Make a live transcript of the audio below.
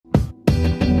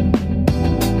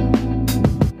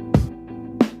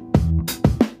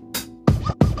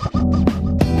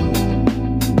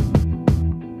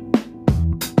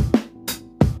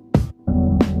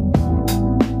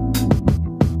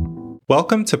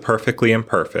Welcome to Perfectly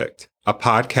Imperfect, a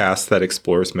podcast that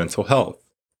explores mental health,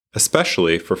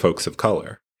 especially for folks of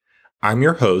color. I'm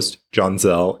your host,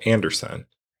 Jonzelle Anderson.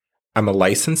 I'm a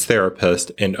licensed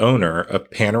therapist and owner of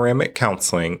Panoramic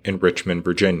Counseling in Richmond,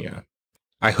 Virginia.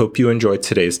 I hope you enjoyed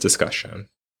today's discussion.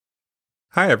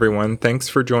 Hi, everyone. Thanks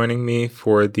for joining me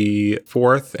for the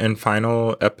fourth and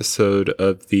final episode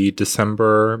of the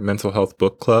December Mental Health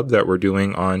Book Club that we're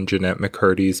doing on Jennette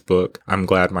McCurdy's book, I'm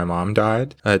Glad My Mom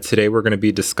Died. Today, we're going to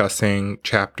be discussing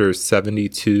chapters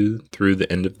 72 through the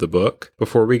end of the book.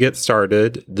 Before we get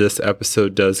started, this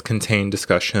episode does contain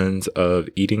discussions of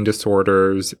eating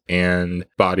disorders and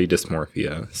body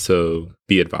dysmorphia, so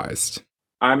be advised.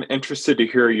 I'm interested to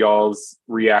hear y'all's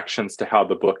reactions to how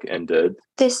the book ended.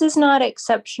 This is not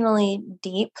exceptionally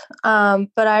deep, but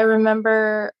I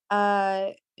remember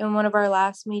in one of our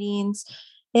last meetings,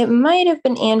 it might have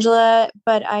been Angela,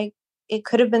 but it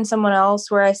could have been someone else,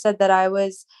 where I said that I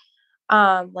was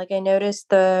I noticed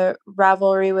the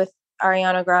rivalry with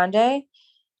Ariana Grande,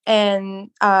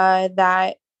 and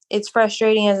that it's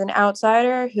frustrating as an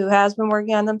outsider who has been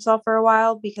working on themselves for a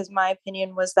while, because my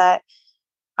opinion was that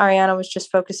Ariana was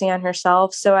just focusing on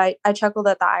herself. So I chuckled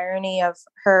at the irony of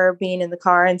her being in the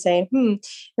car and saying,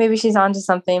 maybe she's onto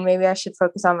something. Maybe I should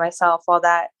focus on myself, while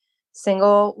that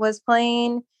single was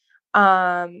playing.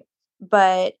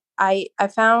 But I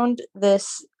found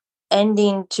this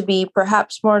ending to be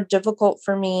perhaps more difficult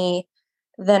for me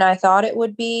than I thought it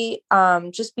would be,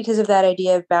 just because of that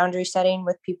idea of boundary setting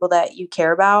with people that you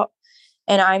care about.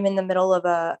 And I'm in the middle of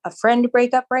a friend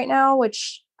breakup right now,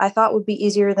 which I thought would be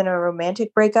easier than a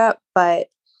romantic breakup, but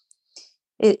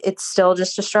it's still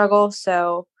just a struggle.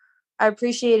 So I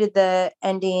appreciated the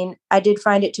ending. I did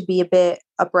find it to be a bit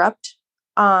abrupt,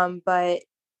 but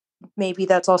maybe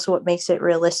that's also what makes it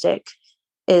realistic,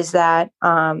 is that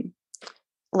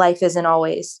life isn't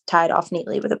always tied off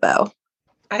neatly with a bow.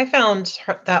 I found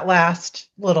that last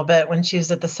little bit when she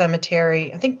was at the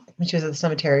cemetery, I think when she was at the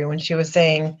cemetery, when she was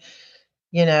saying,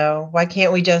 why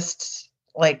can't we just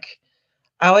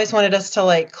I always wanted us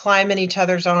to climb in each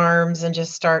other's arms and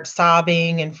just start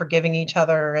sobbing and forgiving each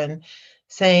other and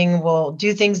saying, we'll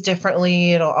do things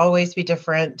differently. It'll always be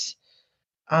different.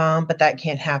 But that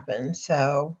can't happen.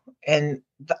 So, and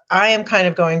I am kind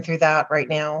of going through that right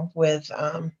now with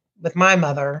my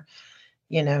mother,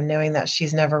 knowing that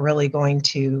she's never really going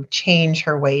to change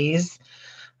her ways.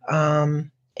 And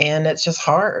it's just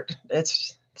hard.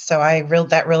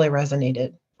 That really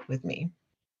resonated with me.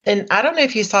 And I don't know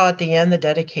if you saw at the end, the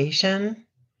dedication,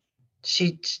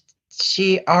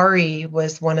 Ari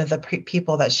was one of the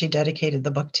people that she dedicated the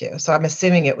book to. So I'm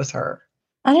assuming it was her.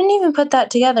 I didn't even put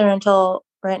that together until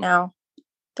right now.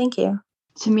 Thank you.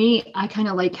 To me, I kind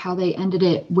of like how they ended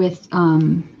it with,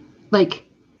 going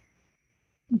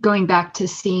back to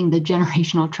seeing the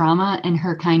generational trauma and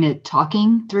her kind of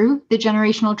talking through the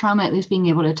generational trauma, at least being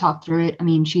able to talk through it. I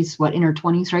mean, she's in her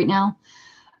 20s right now.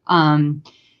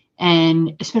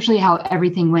 And especially how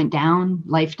everything went down,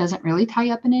 life doesn't really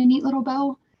tie up in a neat little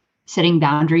bow. Setting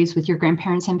boundaries with your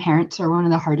grandparents and parents are one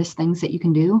of the hardest things that you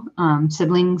can do.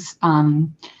 Siblings,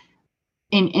 in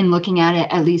looking at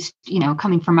it, at least,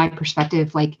 coming from my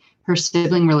perspective, her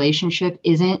sibling relationship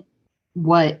isn't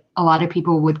what a lot of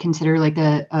people would consider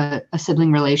a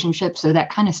sibling relationship. So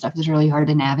that kind of stuff is really hard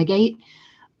to navigate.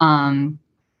 Again,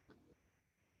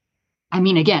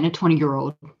 a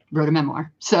 20-year-old wrote a memoir.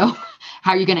 So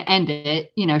how are you going to end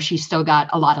it? She's still got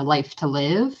a lot of life to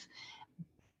live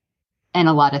and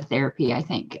a lot of therapy. I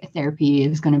think therapy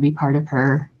is going to be part of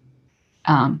her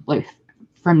life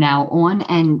from now on.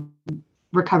 And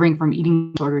recovering from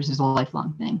eating disorders is a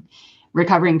lifelong thing.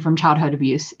 Recovering from childhood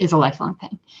abuse is a lifelong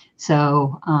thing.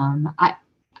 So I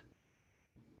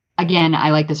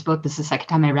like this book. This is the second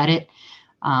time I read it.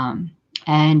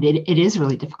 And it is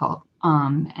really difficult.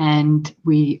 And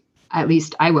at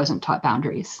least I wasn't taught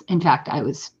boundaries. In fact, I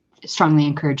was strongly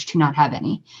encouraged to not have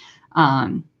any.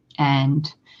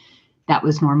 And that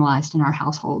was normalized in our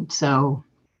household. So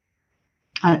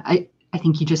I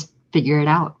think you just figure it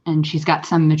out. And she's got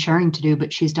some maturing to do,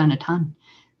 but she's done a ton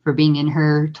for being in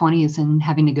her 20s and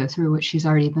having to go through what she's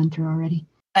already been through already.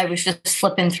 I was just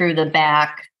flipping through the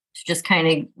back to just kind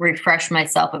of refresh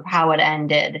myself of how it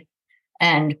ended.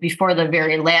 And before the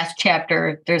very last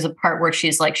chapter, there's a part where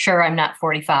she's like, sure, I'm not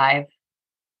 45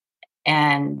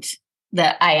 and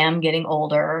that I am getting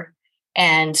older.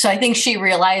 And so I think she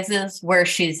realizes where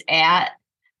she's at.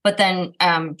 But then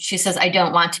she says, I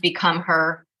don't want to become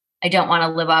her. I don't want to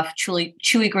live off chewy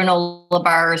granola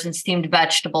bars and steamed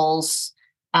vegetables.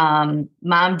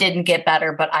 Mom didn't get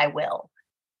better, but I will.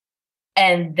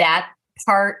 And that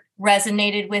part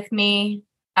resonated with me.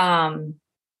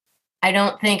 I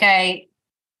don't think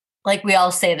like we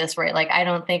all say this, right? Like, I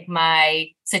don't think my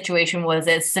situation was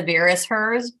as severe as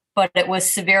hers, but it was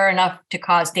severe enough to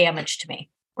cause damage to me,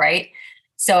 right?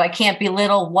 So I can't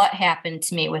belittle what happened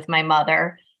to me with my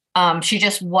mother. She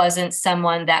just wasn't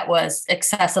someone that was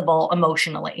accessible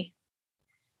emotionally.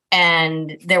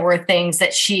 And there were things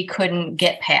that she couldn't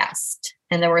get past,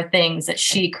 and there were things that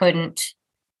she couldn't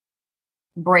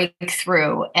break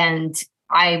through. And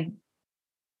I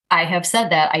have said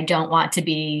that I don't want to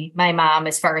be my mom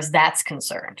as far as that's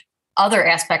concerned. Other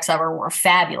aspects of her were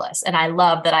fabulous, and I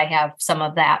love that I have some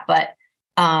of that. But,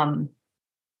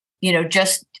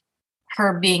 just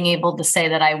her being able to say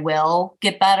that I will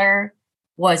get better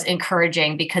was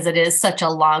encouraging, because it is such a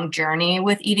long journey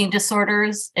with eating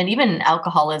disorders and even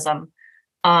alcoholism.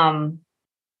 I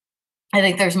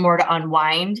think there's more to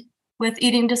unwind with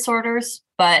eating disorders,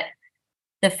 but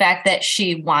the fact that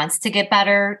she wants to get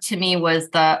better, to me, was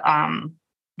the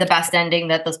best ending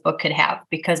that this book could have,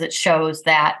 because it shows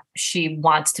that she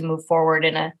wants to move forward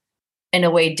in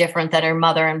a way different than her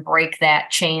mother and break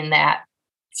that chain that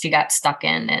she got stuck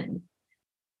in. And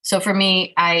so for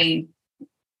me, I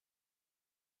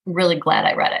really glad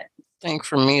I read it. I think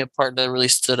for me, a part that really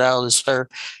stood out is her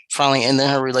finally ending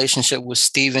her relationship with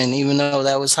Steven, even though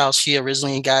that was how she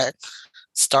originally got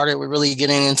started with really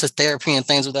getting into therapy and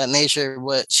things of that nature.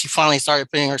 But she finally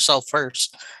started putting herself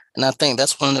first. And I think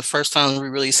that's one of the first times we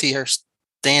really see her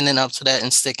standing up to that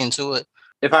and sticking to it.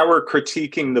 If I were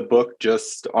critiquing the book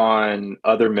just on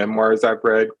other memoirs I've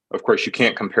read, of course, you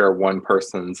can't compare one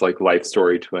person's like life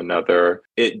story to another.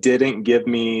 It didn't give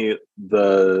me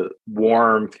the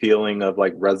warm feeling of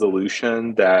like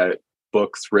resolution that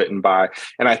books written by.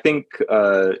 And I think,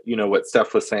 what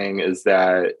Steph was saying is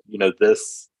that,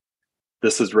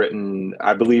 this is written,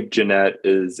 I believe Jeanette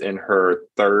is in her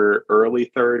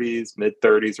early 30s, mid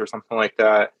 30s or something like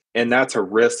that. And that's a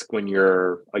risk when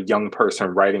you're a young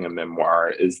person writing a memoir,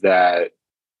 is that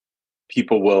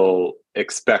people will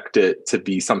expect it to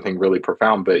be something really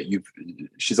profound, but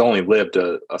she's only lived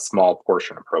a small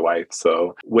portion of her life.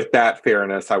 So with that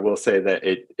fairness, I will say that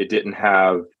it didn't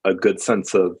have a good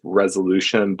sense of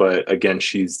resolution. But again,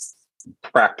 she's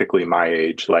practically my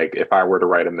age. Like, if I were to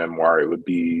write a memoir, it would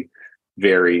be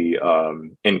very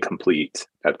incomplete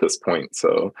at this point.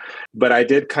 So, but I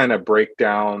did kind of break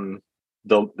down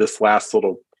this last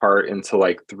little part into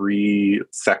like 3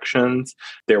 sections.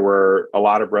 There were a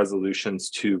lot of resolutions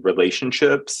to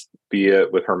relationships, be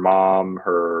it with her mom,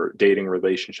 her dating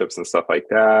relationships and stuff like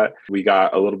that. We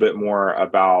got a little bit more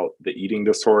about the eating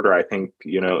disorder. I think,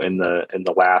 in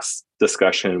the last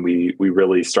discussion, we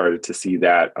really started to see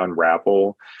that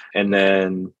unravel. And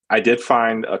then I did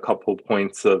find a couple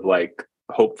points of like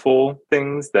hopeful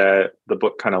things that the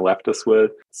book kind of left us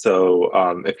with. So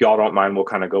if y'all don't mind, we'll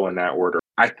kind of go in that order.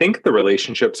 I think the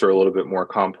relationships are a little bit more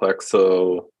complex.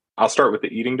 So I'll start with the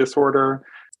eating disorder,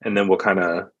 and then we'll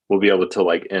be able to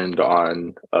like end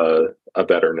on a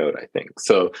better note, I think.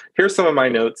 So here's some of my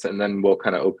notes, and then we'll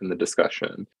kind of open the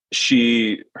discussion.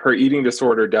 Her eating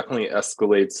disorder definitely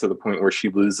escalates to the point where she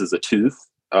loses a tooth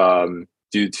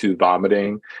due to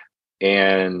vomiting.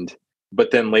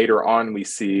 But then later on, we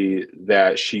see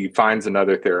that she finds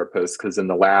another therapist, because in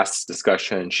the last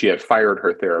discussion, she had fired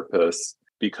her therapist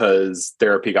because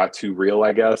therapy got too real,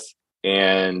 I guess.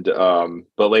 And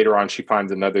but later on, she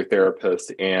finds another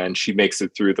therapist, and she makes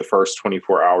it through the first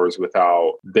 24 hours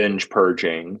without binge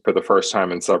purging for the first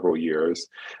time in several years.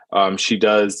 She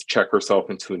does check herself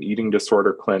into an eating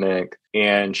disorder clinic,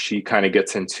 and she kind of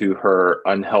gets into her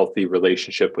unhealthy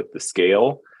relationship with the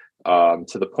scale.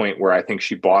 To the point where I think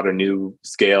she bought a new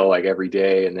scale like every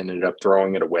day and then ended up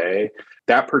throwing it away.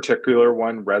 That particular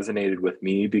one resonated with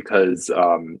me because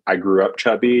I grew up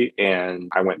chubby,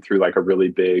 and I went through like a really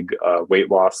big weight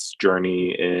loss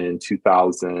journey in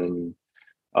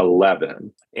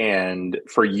 2011. And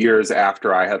for years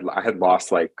after, I had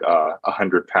lost like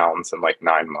 100 pounds in like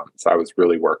 9 months. I was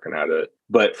really working at it.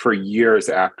 But for years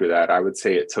after that, I would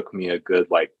say it took me a good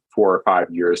like 4 or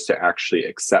 5 years to actually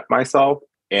accept myself.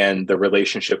 And the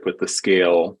relationship with the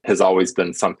scale has always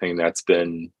been something that's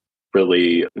been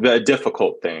really a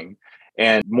difficult thing.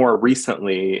 And more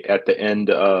recently, at the end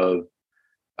of,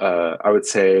 I would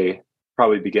say,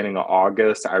 probably beginning of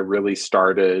August, I really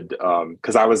started,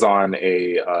 because I was on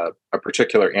a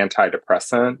particular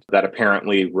antidepressant that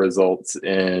apparently results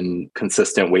in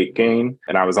consistent weight gain.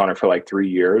 And I was on it for like 3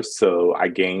 years. So I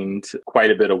gained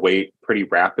quite a bit of weight pretty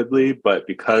rapidly. But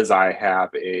because I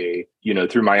have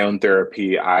through my own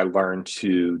therapy, I learned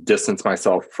to distance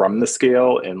myself from the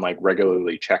scale and like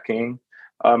regularly checking.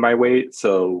 my weight.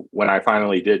 So when I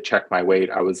finally did check my weight,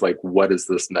 I was like, what has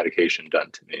this medication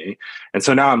done to me? And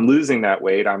so now I'm losing that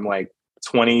weight. I'm like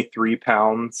 23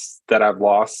 pounds that I've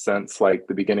lost since like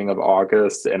the beginning of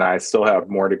August, and I still have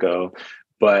more to go.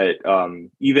 But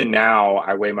even now,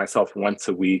 I weigh myself once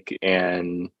a week,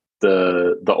 and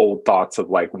the old thoughts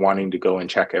of like wanting to go and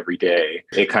check every day,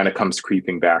 it kind of comes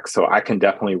creeping back. So I can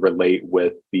definitely relate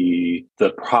with the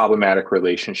problematic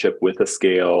relationship with a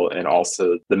scale, and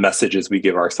also the messages we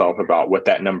give ourselves about what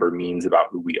that number means about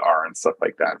who we are and stuff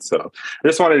like that. So I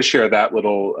just wanted to share that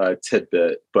little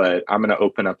tidbit, but I'm going to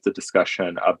open up the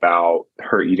discussion about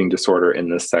her eating disorder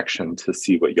in this section to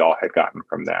see what y'all had gotten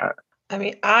from that. I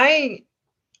mean,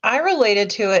 I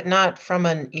related to it not from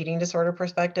an eating disorder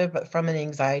perspective, but from an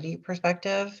anxiety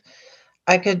perspective.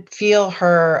 I could feel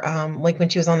her, like when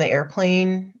she was on the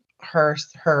airplane, her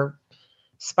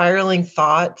spiraling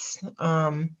thoughts.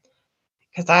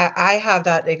 Because I have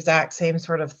that exact same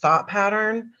sort of thought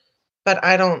pattern, but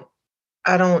I don't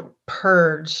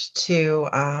purge to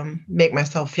make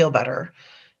myself feel better.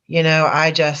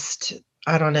 I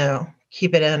don't know,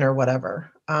 keep it in or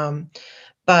whatever.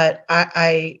 But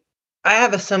I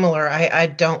have a similar, I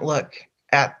don't look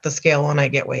at the scale when I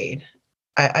get weighed.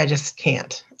 I just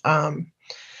can't.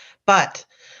 But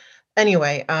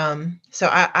anyway, so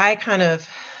I kind of,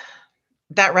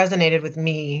 that resonated with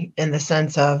me in the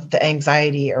sense of the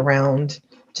anxiety around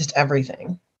just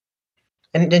everything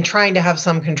and trying to have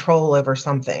some control over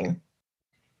something.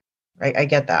 Right. I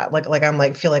get that. Like I'm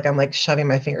like, feel like I'm like shoving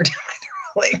my finger down my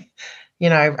throat.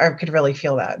 Like, I could really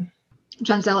feel that.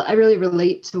 John Zell, I really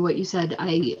relate to what you said.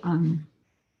 I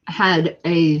had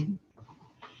a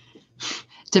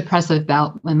depressive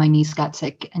bout when my niece got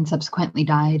sick and subsequently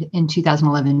died in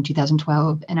 2011,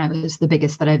 2012. And I was the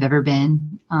biggest that I've ever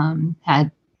been. I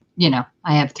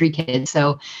have 3 kids,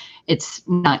 so it's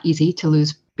not easy to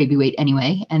lose baby weight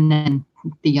anyway. And then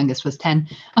the youngest was 10.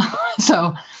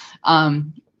 So,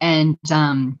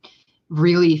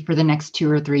 really for the next 2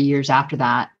 or 3 years after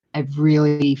that, I've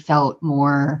really felt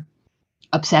more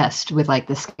obsessed with like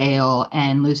the scale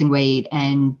and losing weight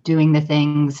and doing the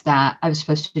things that I was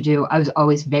supposed to do. I was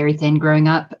always very thin growing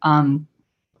up.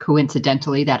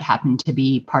 Coincidentally, that happened to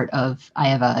be part of, I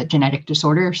have a genetic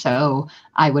disorder, so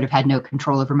I would have had no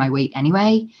control over my weight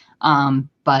anyway.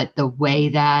 But the way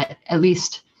that, at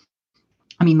least,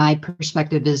 I mean, my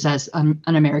perspective is as an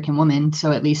American woman,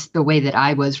 so at least the way that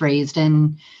I was raised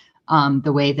and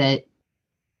the way that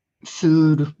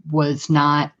food was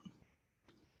not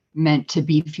meant to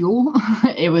be fuel.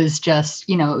 It was just,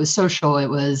 it was social. It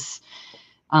was,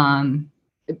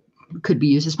 it could be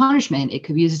used as punishment. It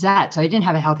could be used as that. So I didn't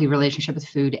have a healthy relationship with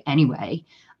food anyway.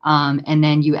 And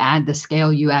then you add the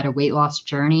scale, you add a weight loss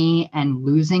journey and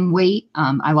losing weight.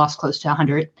 I lost close to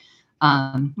 100.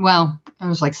 Well, it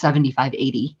was like 75,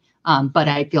 80. But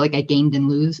I feel like I gained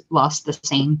and lost the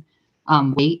same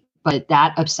weight. But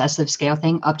that obsessive scale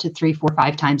thing up to 3, 4,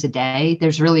 5 times a day,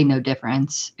 there's really no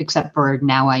difference, except for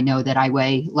now I know that I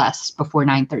weigh less before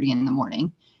 9:30 in the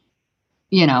morning,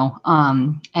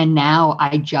 and now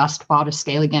I just bought a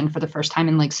scale again for the first time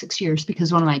in like 6 years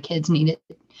because one of my kids needed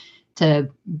to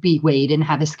be weighed and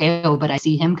have a scale. But I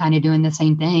see him kind of doing the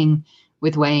same thing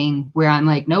with weighing, where I'm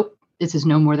like, nope, this is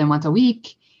no more than once a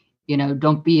week.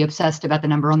 Don't be obsessed about the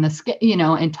number on the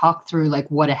scale, and talk through like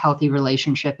what a healthy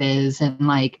relationship is and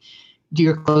like, do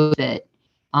your clothes fit,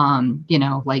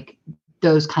 like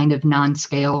those kind of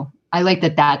non-scale. I like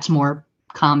that that's more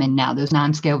common now, those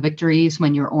non-scale victories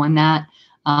when you're on that,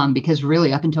 because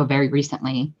really up until very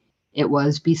recently, it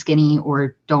was be skinny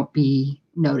or don't be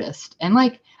noticed. And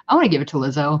like, I want to give it to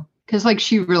Lizzo because like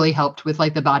she really helped with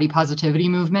like the body positivity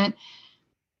movement.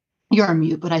 You're on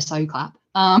mute, but I saw you clap.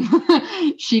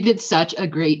 She did such a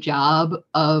great job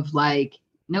of like,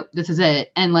 nope, this is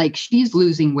it. And like, she's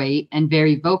losing weight and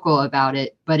very vocal about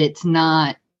it, but it's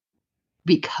not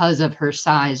because of her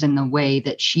size and the way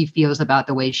that she feels about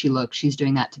the way she looks. She's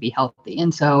doing that to be healthy.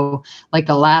 And so like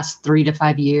the last 3 to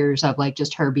 5 years of like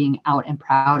just her being out and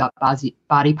proud of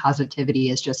body positivity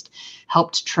has just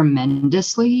helped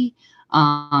tremendously.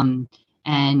 And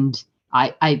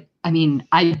I mean,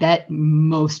 I bet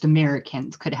most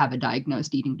Americans could have a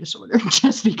diagnosed eating disorder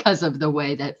just because of the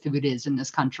way that food is in this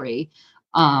country.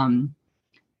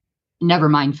 Never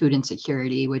mind food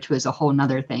insecurity, which was a whole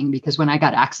nother thing, because when I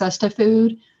got access to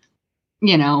food,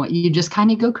 you just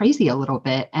kind of go crazy a little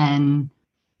bit. And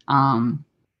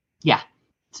yeah,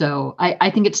 so I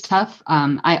think it's tough.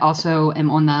 I also am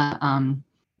on the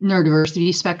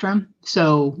neurodiversity spectrum.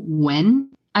 So when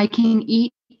I can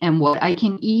eat and what I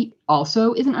can eat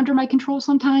also isn't under my control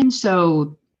sometimes.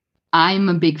 So I'm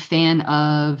a big fan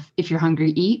of, if you're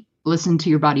hungry, eat. listen to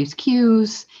your body's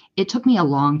cues. It took me a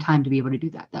long time to be able to do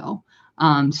that though.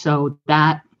 So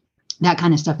that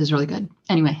kind of stuff is really good.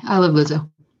 Anyway, I love Lizzo.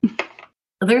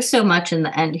 There's so much in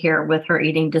the end here with her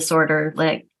eating disorder,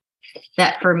 like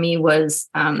that for me was,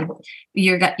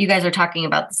 you guys are talking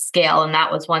about the scale. And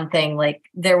that was one thing, like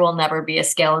there will never be a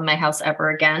scale in my house ever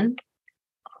again.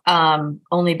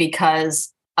 Only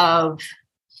because of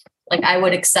like, I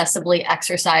would excessively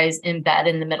exercise in bed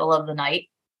in the middle of the night.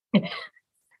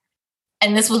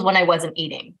 And this was when I wasn't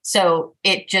eating. So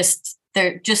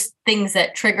they're just things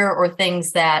that trigger or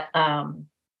things that,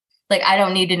 like, I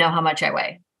don't need to know how much I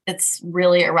weigh. It's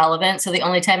really irrelevant. So the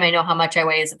only time I know how much I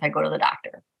weigh is if I go to the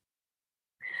doctor.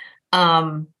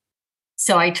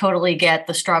 So I totally get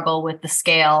the struggle with the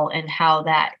scale and how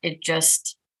that it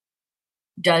just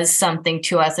does something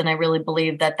to us. And I really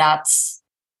believe that that's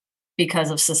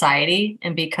because of society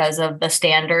and because of the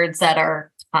standards that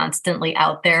are constantly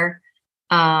out there.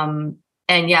 And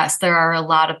yes, there are a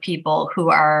lot of people who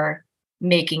are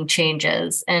making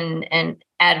changes and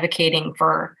advocating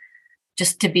for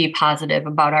just to be positive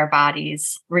about our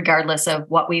bodies, regardless of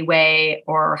what we weigh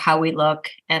or how we look.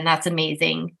 And that's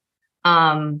amazing.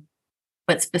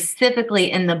 But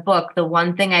specifically in the book, the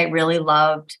one thing I really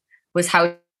loved was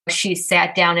how she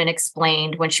sat down and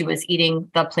explained when she was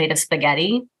eating the plate of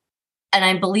spaghetti. And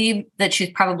I believe that she's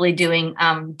probably doing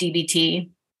DBT,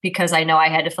 because I know I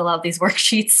had to fill out these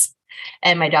worksheets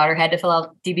and my daughter had to fill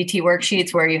out DBT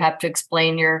worksheets where you have to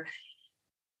explain your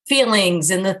feelings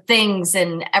and the things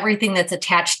and everything that's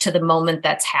attached to the moment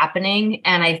that's happening.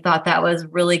 And I thought that was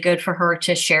really good for her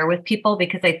to share with people,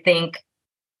 because I think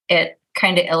it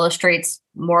kind of illustrates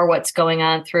more what's going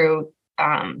on through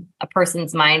a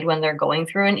person's mind when they're going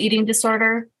through an eating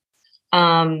disorder.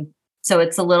 So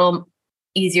it's a little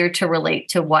easier to relate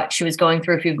to what she was going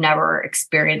through if you've never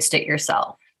experienced it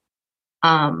yourself.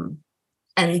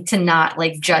 And to not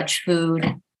like judge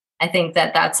food. I think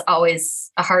that that's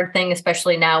always a hard thing,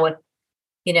 especially now with,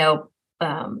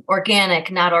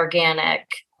 organic, not organic,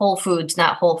 whole foods,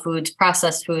 not whole foods,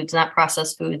 processed foods, not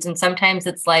processed foods. And sometimes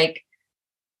it's like,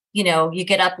 you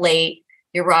get up late,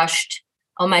 you're rushed.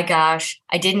 Oh my gosh,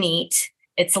 I didn't eat.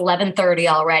 It's 11:30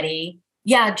 already.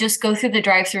 Yeah, just go through the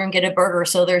drive-thru and get a burger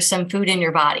so there's some food in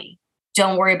your body.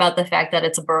 Don't worry about the fact that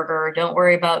it's a burger. Don't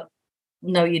worry about,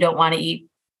 no, you don't want to eat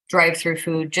drive-thru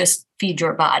food. Just feed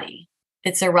your body.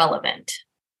 It's irrelevant.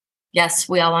 Yes,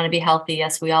 we all want to be healthy.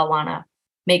 Yes, we all want to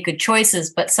make good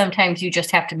choices, but sometimes you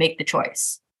just have to make the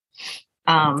choice.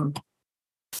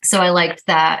 So I liked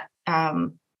that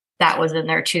that was in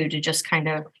there too, to just kind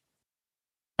of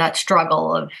that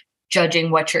struggle of judging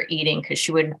what you're eating, because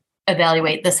she would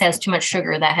evaluate, this has too much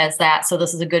sugar, that has that. So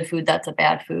this is a good food, that's a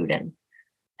bad food. And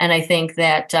I think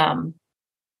that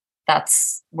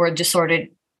that's where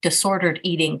disordered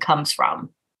eating comes from.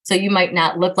 So you might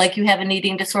not look like you have an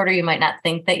eating disorder. You might not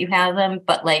think that you have them,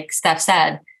 but like Steph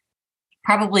said,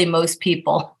 probably most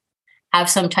people have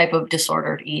some type of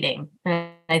disordered eating. And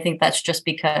I think that's just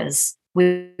because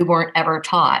we weren't ever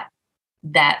taught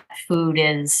that food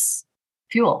is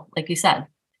fuel, like you said.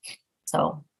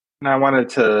 So. And I wanted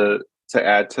to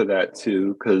add to that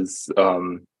too, because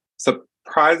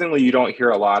surprisingly, you don't hear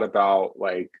a lot about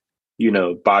like,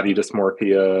 body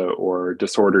dysmorphia or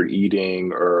disordered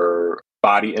eating or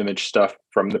body image stuff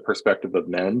from the perspective of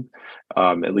men.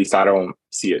 At least I don't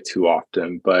see it too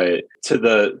often. But to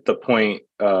the point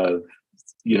of,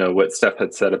 what Steph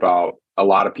had said about a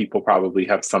lot of people probably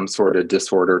have some sort of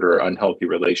disordered or unhealthy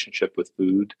relationship with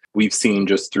food. We've seen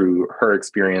just through her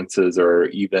experiences or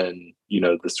even,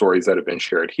 the stories that have been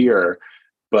shared here.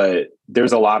 But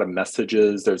there's a lot of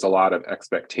messages, there's a lot of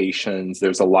expectations,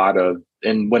 there's a lot of,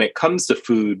 and when it comes to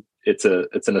food, it's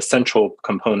an essential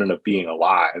component of being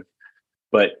alive.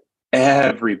 But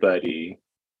everybody,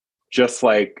 just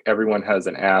like everyone has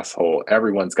an asshole,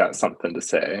 everyone's got something to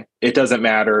say. It doesn't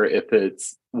matter if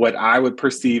it's what I would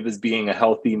perceive as being a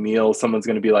healthy meal. Someone's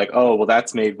going to be like, oh, well,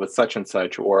 that's made with such and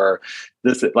such, or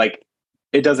this, like,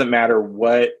 it doesn't matter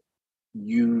what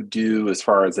you do as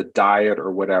far as a diet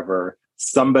or whatever,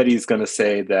 somebody's going to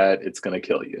say that it's going to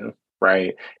kill you.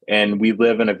 Right. And we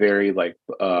live in a very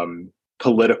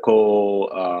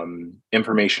political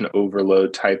information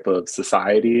overload type of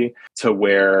society, to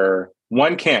where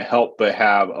one can't help but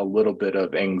have a little bit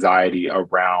of anxiety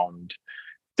around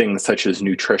things such as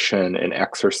nutrition and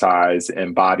exercise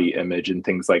and body image and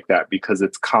things like that, because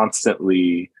it's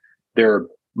constantly, there are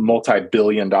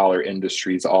multi-billion-dollar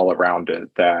industries all around it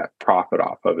that profit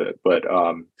off of it. But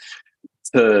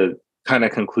to kind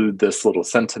of conclude this little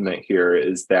sentiment here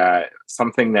is that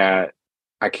something that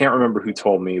I can't remember who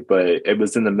told me, but it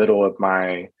was in the middle of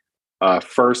my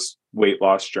first weight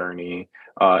loss journey.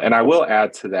 And I will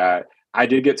add to that, I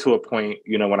did get to a point,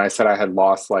 when I said I had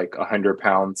lost like 100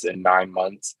 pounds in 9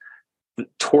 months,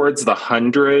 towards the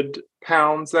 100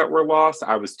 pounds that were lost,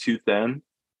 I was too thin.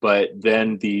 But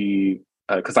then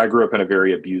because I grew up in a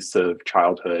very abusive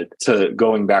childhood, to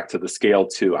going back to the scale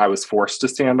too, I was forced to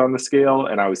stand on the scale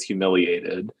and I was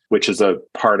humiliated, which is a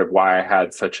part of why I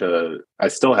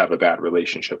still have a bad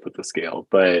relationship with the scale.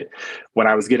 But when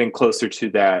I was getting closer to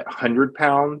that 100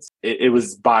 pounds, it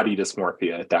was body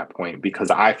dysmorphia at that point,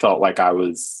 because I felt like I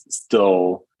was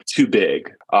still too big,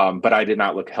 but I did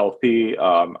not look healthy.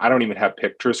 I don't even have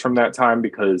pictures from that time,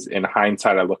 because in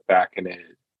hindsight, I look back and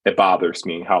it bothers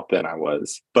me how thin I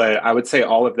was. But I would say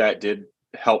all of that did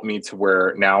help me to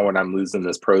where now when I'm losing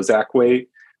this Prozac weight,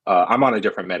 I'm on a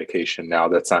different medication now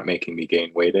that's not making me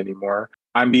gain weight anymore.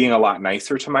 I'm being a lot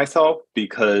nicer to myself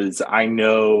because I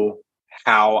know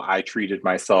how I treated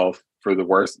myself for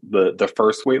the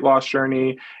first weight loss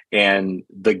journey, and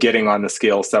the getting on the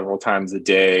scale several times a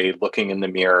day, looking in the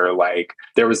mirror. Like,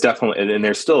 there was definitely, and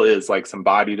there still is, like, some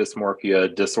body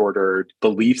dysmorphia, disordered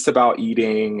beliefs about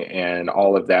eating and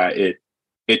all of that.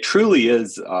 It truly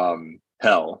is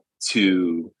hell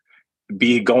to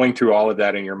be going through all of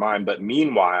that in your mind. But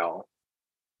meanwhile,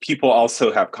 people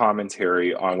also have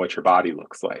commentary on what your body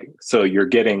looks like. So you're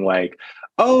getting like,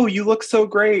 oh, you look so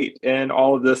great and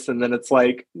all of this. And then it's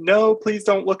like, no, please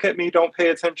don't look at me. Don't pay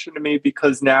attention to me,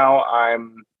 because now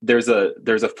there's a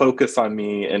focus on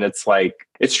me. And it's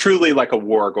truly like a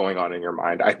war going on in your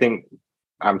mind. I think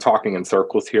I'm talking in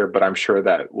circles here, but I'm sure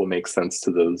that will make sense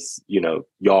to those,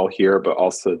 y'all here, but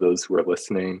also those who are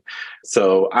listening.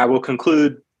 So I will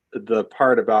conclude the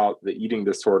part about the eating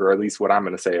disorder, or at least what I'm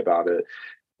going to say about it.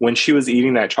 When she was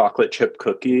eating that chocolate chip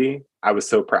cookie, I was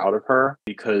so proud of her,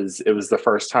 because it was the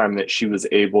first time that she was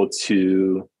able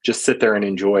to just sit there and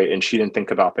enjoy it, and she didn't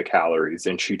think about the calories,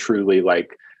 and she truly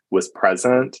was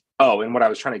present. Oh, and what I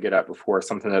was trying to get at before,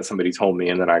 something that somebody told me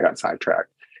and then I got sidetracked.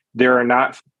 There are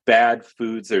not bad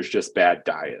foods, there's just bad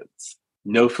diets.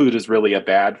 No food is really a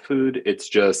bad food. It's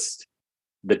just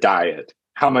the diet.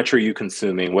 How much are you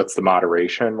consuming? What's the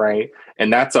moderation, right?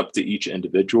 And that's up to each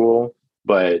individual.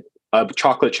 But a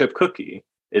chocolate chip cookie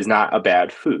is not a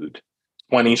bad food.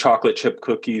 20 chocolate chip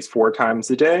cookies 4 times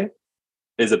a day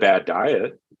is a bad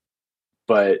diet,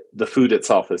 but the food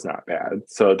itself is not bad.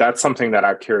 So that's something that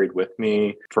I've carried with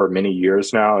me for many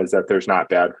years now, is that there's not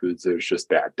bad foods, there's just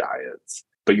bad diets.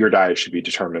 But your diet should be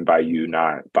determined by you,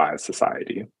 not by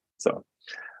society. So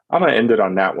I'm going to end it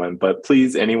on that one. But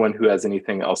please, anyone who has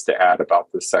anything else to add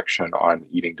about this section on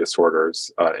eating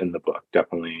disorders in the book,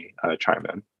 definitely chime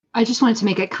in. I just wanted to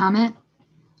make a comment.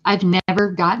 I've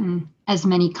never gotten as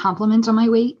many compliments on my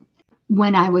weight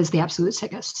when I was the absolute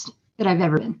sickest that I've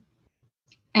ever been.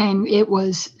 And it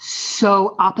was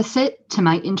so opposite to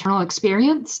my internal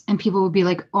experience. And people would be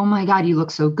like, oh my God, you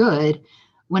look so good,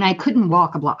 when I couldn't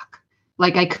walk a block.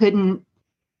 Like, I couldn't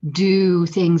do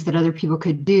things that other people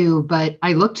could do, but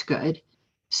I looked good.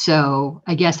 So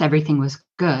I guess everything was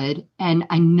good. And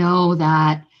I know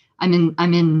that I'm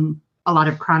in a lot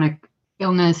of chronic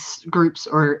illness groups,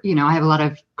 or, I have a lot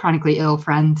of chronically ill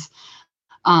friends.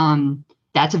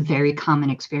 That's a very common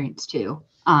experience too,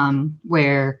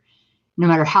 where no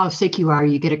matter how sick you are,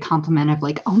 you get a compliment of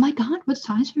like, oh my God, what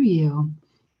size are you?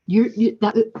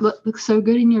 That looks so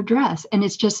good in your dress. And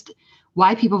it's just,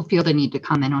 why people feel the need to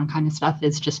comment on kind of stuff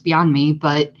is just beyond me.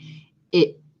 But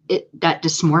that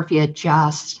dysmorphia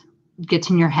just gets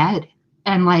in your head,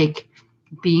 and like,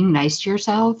 being nice to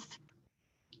yourself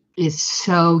is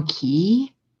so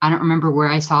key. I don't remember where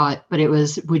I saw it, but it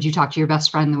was, would you talk to your best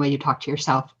friend the way you talk to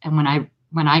yourself? And when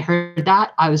I heard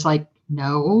that, I was like,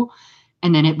 no.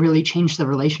 And then it really changed the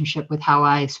relationship with how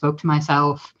I spoke to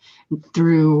myself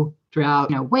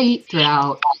throughout weight,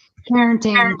 throughout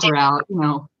parenting, throughout,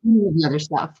 the other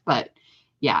stuff. But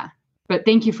yeah, but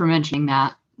thank you for mentioning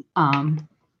that.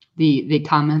 The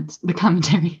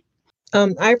commentary.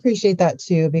 I appreciate that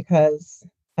too, because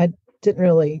I didn't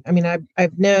really,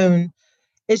 I've known,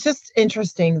 it's just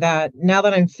interesting that now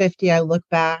that I'm 50, I look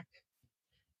back,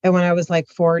 and when I was like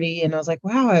 40 and I was like,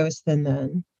 wow, I was thin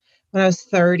then. When I was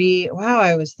 30, wow,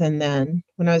 I was thin then.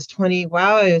 When I was 20,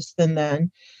 wow, I was thin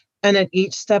then. And at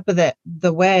each step of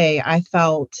the way, I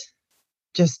felt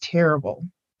just terrible.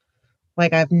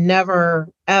 Like, I've never,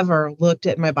 ever looked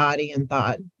at my body and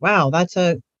thought, wow, that's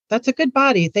a good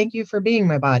body. Thank you for being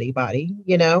my body.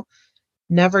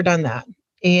 Never done that.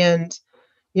 And,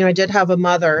 I did have a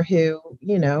mother who,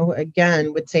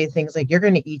 again, would say things like, you're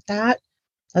going to eat that?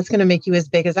 That's going to make you as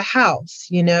big as a house.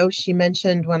 She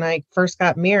mentioned when I first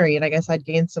got married, I guess I'd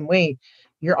gained some weight.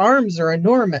 Your arms are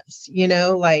enormous,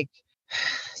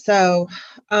 so,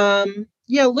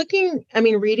 Yeah,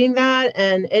 reading that,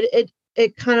 and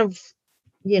it kind of,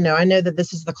 I know that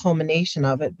this is the culmination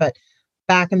of it, but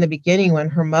back in the beginning when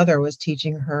her mother was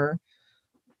teaching her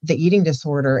the eating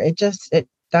disorder,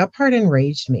 that part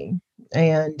enraged me.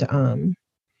 And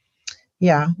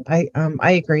yeah, I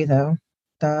agree though.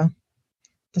 The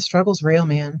struggle's real,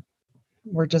 man.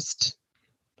 I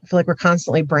feel like we're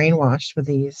constantly brainwashed with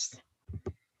these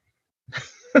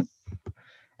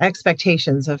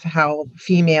expectations of how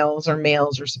females or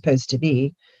males are supposed to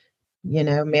be.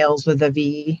 Males with a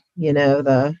V,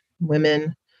 the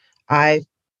women. I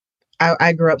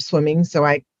grew up swimming, so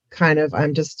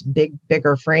I'm just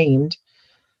bigger framed.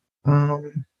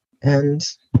 And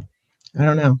I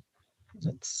don't know.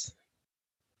 It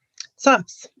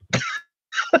sucks.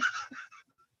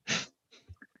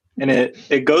 And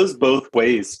it goes both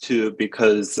ways too,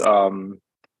 because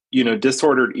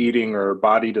disordered eating or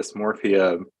body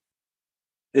dysmorphia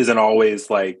isn't always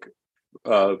like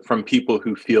from people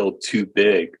who feel too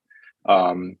big.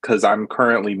 Because I'm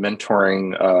currently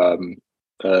mentoring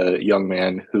a young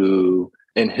man who,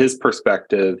 in his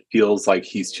perspective, feels like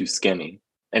he's too skinny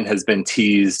and has been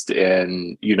teased,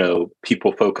 and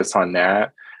people focus on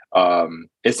that.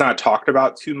 It's not talked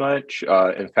about too much.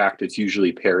 In fact, it's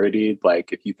usually parodied.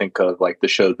 Like if you think of like the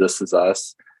show This Is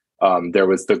Us, there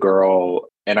was the girl,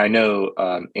 and I know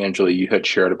Angela, you had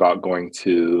shared about going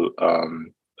to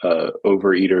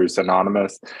Overeaters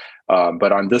Anonymous,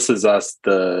 but on This Is Us,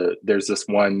 there's this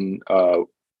one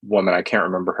woman, I can't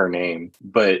remember her name,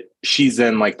 but she's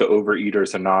in like the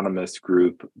Overeaters Anonymous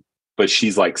group, but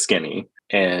she's like skinny.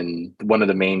 And one of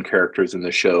the main characters in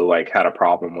the show like had a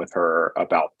problem with her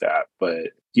about that.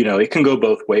 But, it can go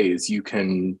both ways. You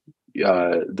can,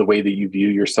 the way that you view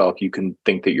yourself, you can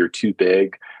think that you're too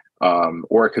big,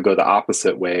 or it could go the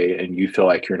opposite way and you feel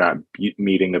like you're not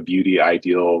meeting a beauty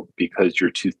ideal because you're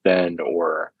too thin,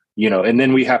 or, and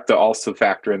then we have to also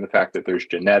factor in the fact that there's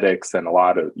genetics and a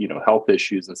lot of, health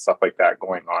issues and stuff like that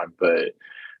going on. But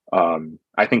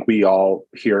I think we all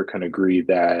here can agree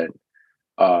that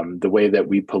the way that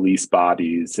we police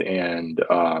bodies and,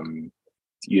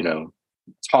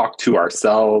 talk to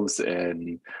ourselves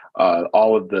and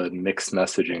all of the mixed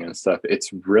messaging and stuff, it's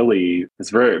very,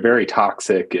 very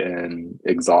toxic and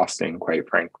exhausting, quite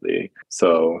frankly.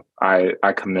 So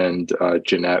I commend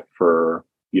Jeanette for,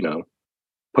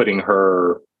 putting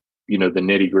her, the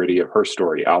nitty gritty of her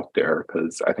story out there,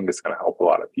 because I think it's going to help a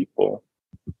lot of people.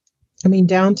 I mean,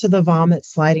 down to the vomit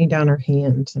sliding down her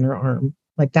hand and her arm.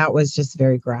 Like that was just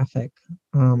very graphic.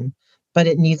 But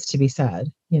it needs to be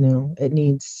said, it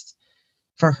needs,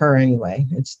 for her anyway.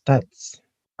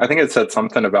 I think it said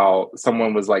something about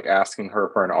someone was like asking her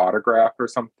for an autograph or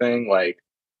something, like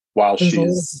while she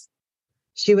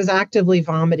was actively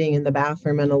vomiting in the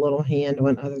bathroom and a little hand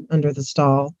went under the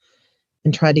stall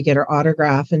and tried to get her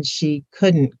autograph, and she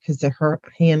couldn't because her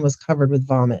hand was covered with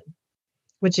vomit,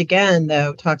 which again,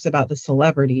 though, talks about the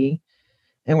celebrity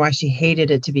and why she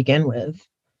hated it to begin with.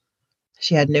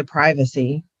 She had no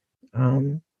privacy.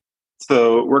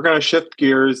 So we're going to shift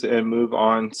gears and move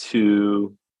on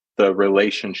to the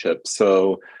relationship.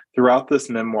 So throughout this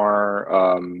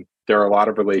memoir, there are a lot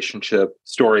of relationship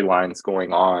storylines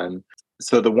going on.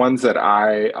 So the ones that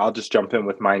I'll just jump in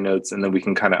with my notes and then we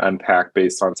can kind of unpack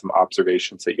based on some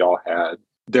observations that y'all had.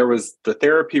 There was the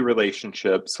therapy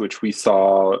relationships, which we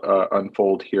saw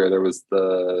unfold here. There was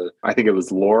I think it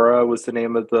was Laura was the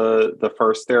name of the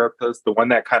first therapist, the one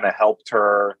that kind of helped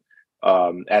her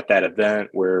at that event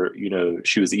where,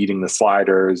 she was eating the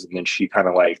sliders, and then she kind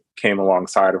of like came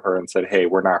alongside of her and said, hey,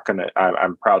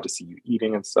 I'm proud to see you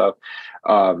eating and stuff.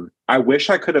 I wish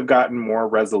I could have gotten more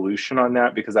resolution on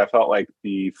that, because I felt like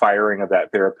the firing of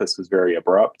that therapist was very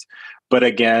abrupt. But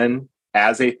again,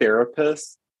 as a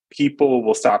therapist, people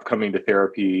will stop coming to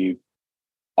therapy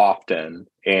often,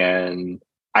 and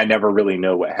I never really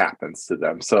know what happens to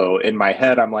them. So in my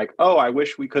head, I'm like, oh, I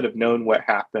wish we could have known what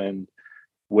happened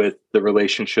with the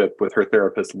relationship with her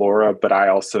therapist, Laura. But I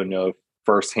also know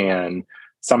firsthand,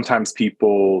 sometimes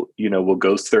people, will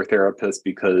ghost their therapist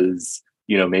because,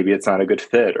 maybe it's not a good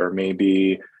fit, or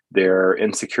maybe they're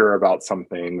insecure about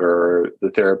something, or the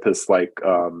therapist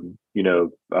kind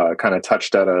of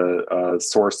touched at a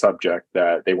sore subject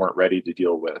that they weren't ready to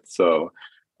deal with. So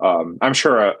I'm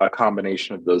sure a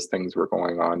combination of those things were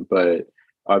going on, but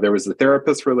there was the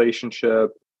therapist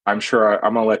relationship. I'm sure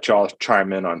I'm going to let y'all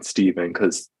chime in on Steven,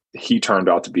 because he turned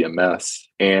out to be a mess.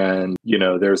 And,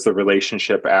 there's the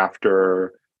relationship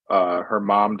after her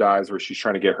mom dies, where she's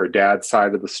trying to get her dad's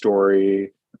side of the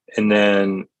story. And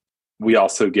then we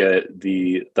also get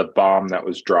the bomb that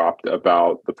was dropped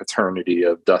about the paternity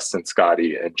of Dustin,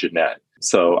 Scotty, and Jeanette.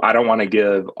 So I don't want to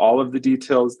give all of the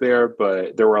details there,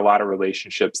 but there were a lot of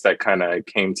relationships that kind of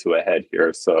came to a head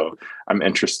here. So I'm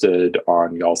interested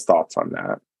on y'all's thoughts on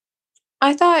that.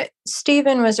 I thought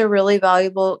Stephen was a really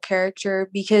valuable character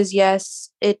because, yes,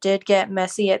 it did get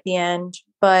messy at the end.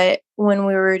 But when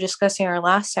we were discussing our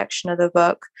last section of the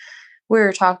book, we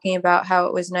were talking about how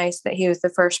it was nice that he was the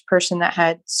first person that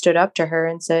had stood up to her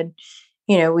and said,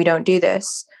 we don't do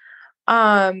this.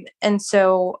 And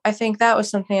so I think that was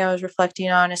something I was reflecting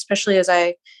on, especially as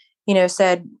I,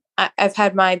 said, I've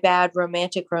had my bad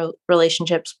romantic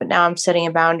relationships, but now I'm setting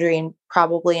a boundary and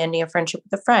probably ending a friendship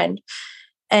with a friend.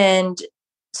 And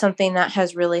something that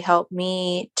has really helped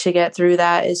me to get through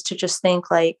that is to just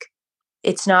think like,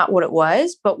 it's not what it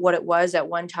was, but what it was at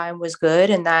one time was good.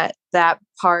 And that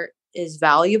part is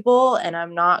valuable. And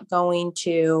I'm not going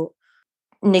to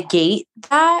negate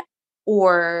that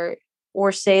or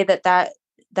say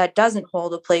that doesn't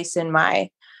hold a place in my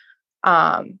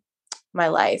my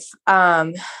life.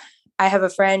 I have a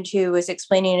friend who was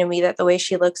explaining to me that the way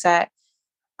she looks at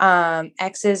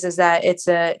exes is that it's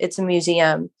a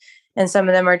museum, and some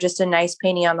of them are just a nice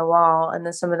painting on the wall, and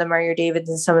then some of them are your Davids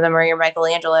and some of them are your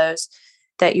Michelangelos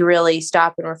that you really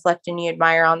stop and reflect and you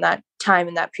admire on that time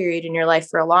and that period in your life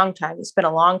for a long time. You spend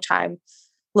a long time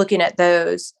looking at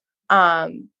those,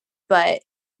 but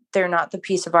they're not the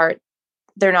piece of art.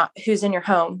 They're not who's in your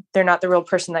home. They're not the real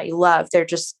person that you love. They're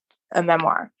just a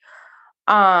memoir.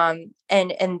 And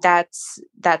that's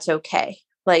okay.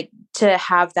 Like to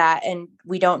have that, and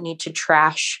we don't need to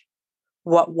trash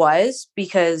what was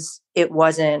because it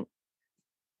wasn't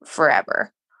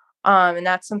forever. And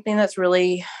that's something that's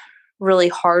really, really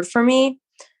hard for me,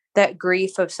 that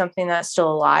grief of something that's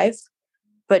still alive,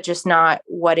 but just not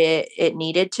what it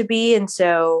needed to be. And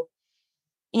so,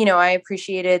 I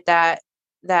appreciated that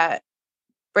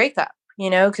breakup,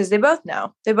 because they both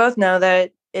know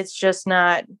that it's just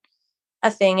not a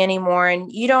thing anymore.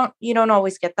 And you don't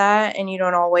always get that, and you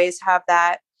don't always have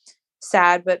that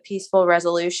sad but peaceful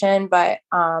resolution. But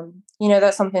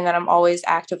that's something that I'm always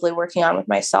actively working on with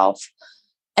myself.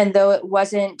 And though it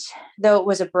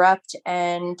was abrupt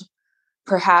and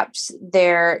perhaps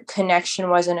their connection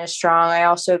wasn't as strong, I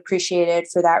also appreciated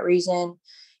for that reason,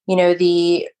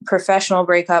 the professional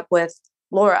breakup with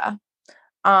Laura.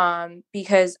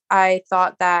 Because I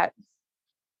thought that,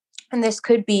 and this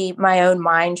could be my own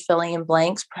mind filling in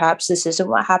blanks, perhaps this isn't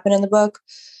what happened in the book,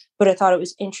 but I thought it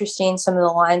was interesting some of the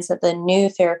lines that the new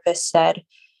therapist said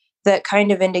that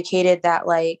kind of indicated that,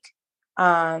 like,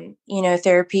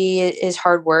 therapy is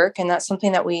hard work. And that's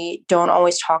something that we don't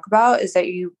always talk about, is that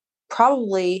you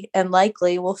probably and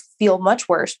likely will feel much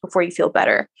worse before you feel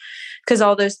better, because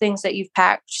all those things that you've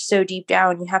packed so deep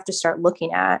down, you have to start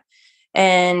looking at.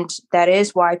 And that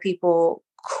is why people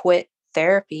quit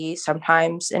therapy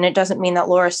sometimes. And it doesn't mean that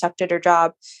Laura sucked at her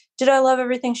job. Did I love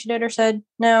everything she did or said?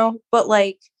 No. But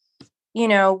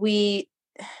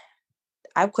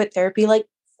I've quit therapy like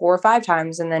 4 or 5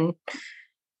 times and then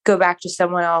go back to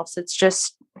someone else. It's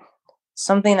just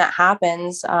something that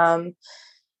happens.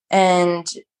 And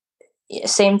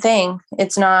same thing.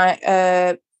 It's not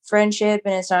a friendship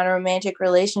and it's not a romantic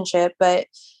relationship, but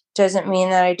doesn't mean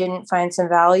that I didn't find some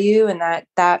value, and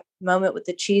that moment with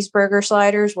the cheeseburger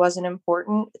sliders wasn't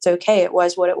important. It's okay. It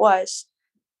was what it was,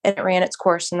 and it ran its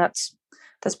course. And that's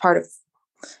part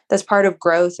of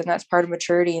growth, and that's part of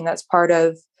maturity, and that's part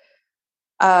of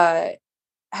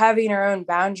having our own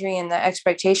boundary and the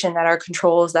expectation that our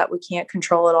control is that we can't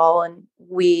control it all, and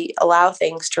we allow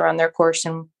things to run their course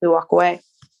and we walk away.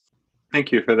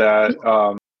 Thank you for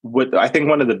that. I think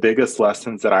one of the biggest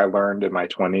lessons that I learned in my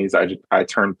 20s, I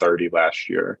turned 30 last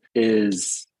year,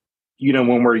 is,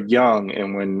 when we're young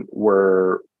and when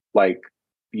we're like,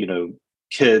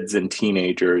 kids and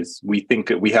teenagers, we think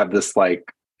that we have this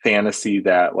like fantasy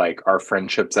that like our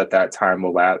friendships at that time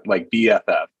will like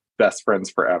BFF, best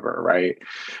friends forever, right?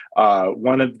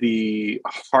 One of the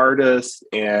hardest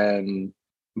and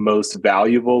most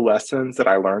valuable lessons that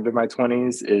I learned in my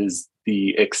 20s is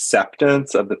the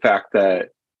acceptance of the fact that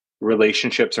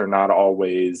relationships are not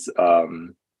always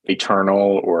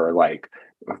eternal or like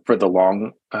for the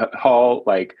long haul.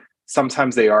 Like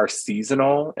sometimes they are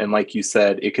seasonal. And like you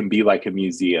said, it can be like a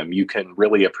museum. You can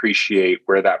really appreciate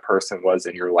where that person was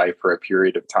in your life for a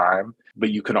period of time,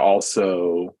 but you can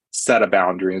also set a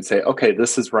boundary and say, okay,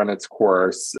 this has run its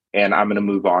course and I'm going to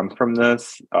move on from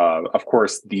this. Of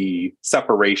course, the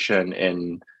separation,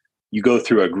 and you go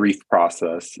through a grief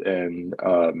process, and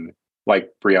like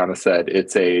Brianna said,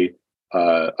 it's a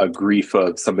grief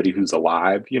of somebody who's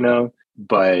alive,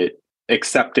 but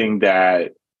accepting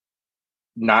that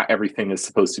not everything is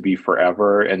supposed to be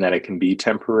forever and that it can be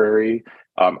temporary.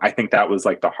 I think that was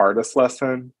like the hardest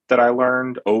lesson that I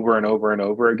learned over and over and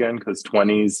over again, because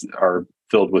 20s are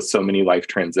filled with so many life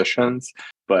transitions.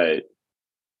 But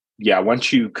yeah,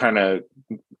 once you kind of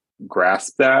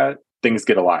grasp that, things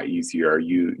get a lot easier.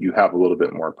 You have a little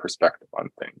bit more perspective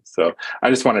on things. So I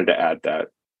just wanted to add that.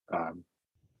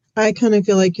 I kind of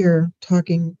feel like you're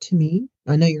talking to me.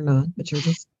 I know you're not, but you're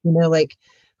just, like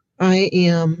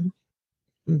I'm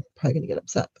probably going to get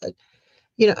upset, but,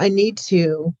 I need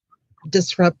to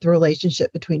disrupt the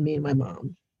relationship between me and my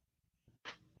mom.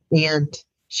 And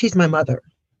she's my mother.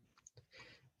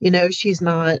 She's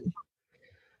not,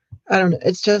 I don't know.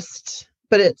 It's just,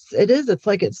 but it's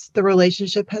like the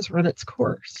relationship has run its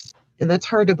course. And that's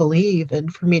hard to believe.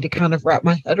 And for me to kind of wrap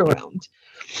my head around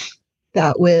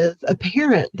that with a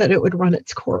parent, that it would run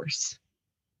its course.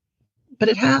 But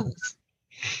it has,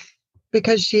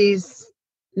 because she's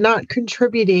not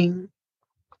contributing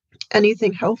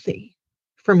anything healthy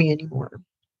for me anymore.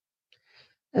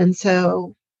 And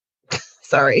so,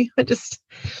 sorry,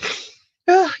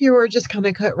 your word just kind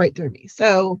of cut right through me.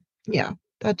 So yeah,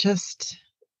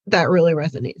 that really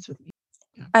resonates with me.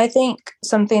 Yeah. I think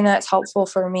something that's helpful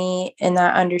for me in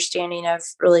that understanding of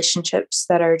relationships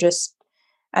that are just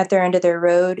at their end of their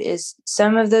road is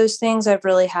some of those things I've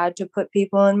really had to put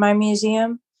people in my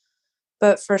museum.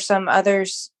 But for some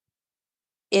others,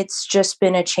 it's just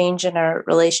been a change in our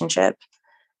relationship.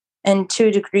 And to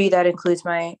a degree, that includes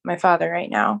my father right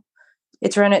now.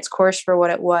 It's run its course for what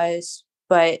it was,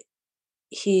 but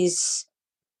he's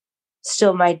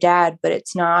still my dad, but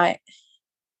it's not,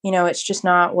 it's just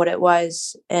not what it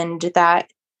was. And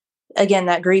that, again,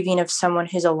 that grieving of someone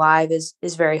who's alive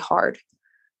is very hard.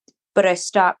 But I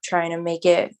stopped trying to make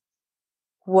it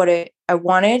what I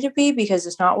wanted it to be, because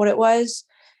it's not what it was.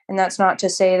 And that's not to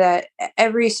say that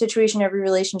every situation, every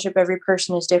relationship, every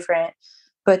person is different.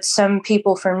 But some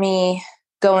people, for me,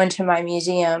 go into my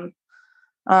museum.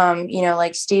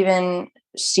 Like Stephen,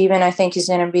 I think, is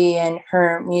going to be in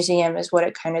her museum, is what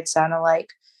it kind of sounded like.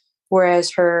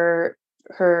 Whereas her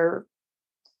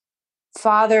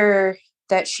father,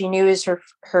 that she knew as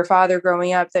her father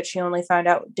growing up, that she only found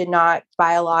out did not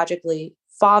biologically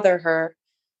father her,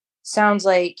 sounds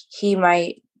like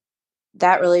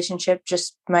that relationship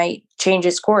just might change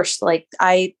its course. Like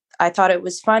I thought it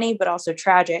was funny, but also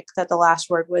tragic that the last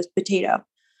word was potato.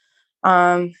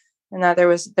 And that there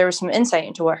was some insight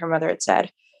into what her mother had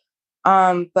said.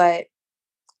 But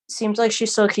seems like she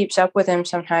still keeps up with him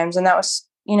sometimes. And that was,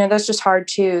 that's just hard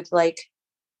too. Like,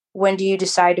 when do you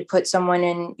decide to put someone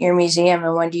in your museum,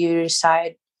 and when do you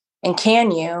decide, and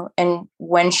can you, and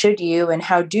when should you, and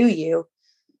how do you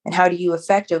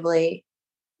effectively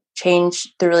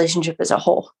change the relationship as a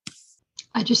whole?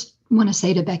 I just want to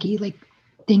say to Becky,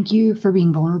 thank you for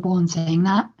being vulnerable and saying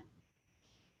that.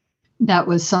 That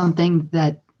was something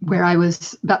that where I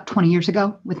was about 20 years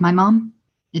ago with my mom.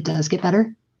 It does get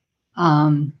better.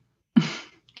 I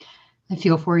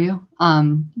feel for you.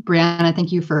 Brianna,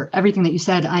 thank you for everything that you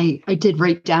said. I did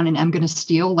write down and I'm going to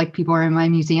steal, like people are in my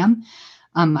museum.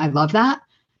 I love that.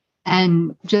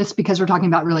 And just because we're talking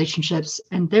about relationships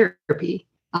and therapy,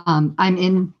 I'm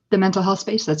in the mental health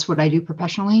space. That's what I do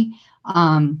professionally.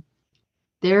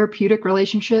 Therapeutic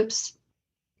relationships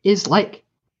is like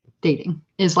dating,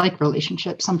 is like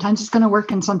relationships. Sometimes it's going to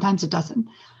work and sometimes it doesn't.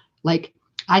 Like,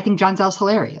 I think John Zell's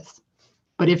hilarious.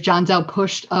 But if John Zell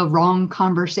pushed a wrong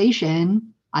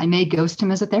conversation, I may ghost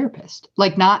him as a therapist.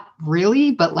 Like, not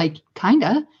really, but kind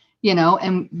of,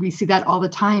 and we see that all the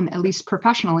time, at least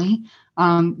professionally.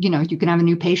 You can have a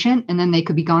new patient and then they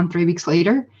could be gone 3 weeks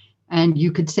later and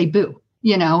you could say boo,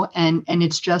 and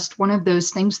it's just one of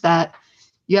those things that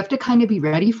you have to kind of be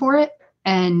ready for it,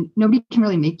 and nobody can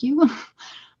really make you,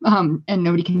 and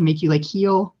nobody can make you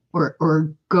heal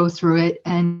or go through it.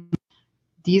 And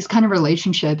these kind of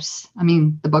relationships,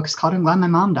 the book's called I'm Glad My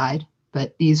Mom Died,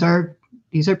 but these are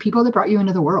people that brought you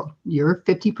into the world. You're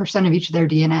 50% of each of their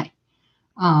DNA.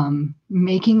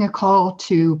 Making a call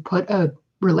to put a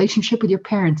relationship with your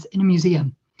parents in a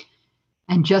museum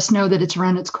and just know that it's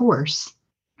run its course.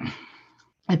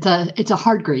 It's a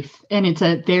hard grief, and it's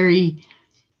a very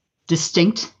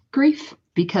distinct grief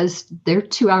because they're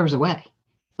 2 hours away.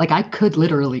 I could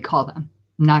literally call them.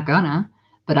 I'm not gonna,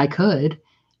 but I could.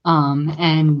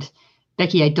 And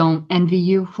Becky, I don't envy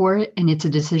you for it. And it's a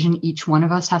decision each one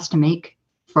of us has to make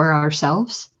for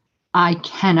ourselves. I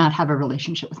cannot have a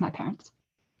relationship with my parents.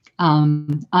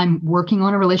 I'm working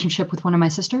on a relationship with one of my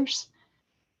sisters.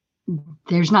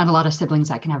 There's not a lot of siblings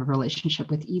I can have a relationship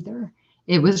with either.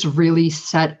 It was really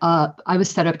set up. I was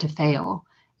set up to fail,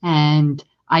 and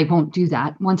I won't do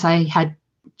that. Once I had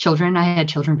children. I had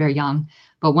children very young,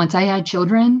 but once I had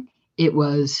children, it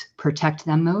was protect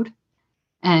them mode.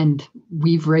 And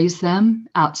we've raised them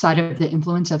outside of the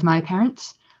influence of my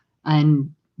parents.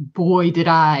 And boy, did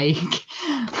I,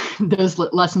 those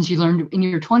lessons you learned in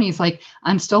your 20s, like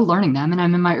I'm still learning them and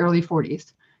I'm in my early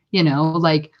 40s,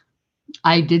 like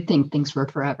I did think things were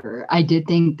forever. I did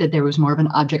think that there was more of an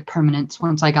object permanence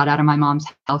once I got out of my mom's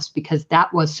house, because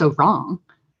that was so wrong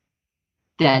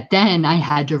that then I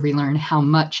had to relearn how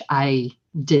much I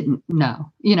didn't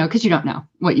know, because you don't know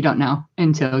what you don't know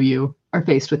until you are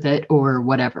faced with it or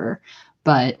whatever.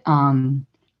 But I'm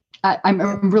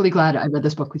really glad I read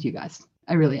this book with you guys.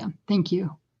 I really am. Thank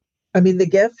you. I mean, the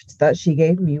gift that she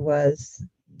gave me was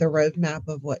the roadmap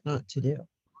of what not to do.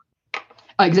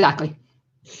 Exactly.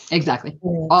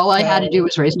 All I had to do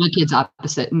was raise my kids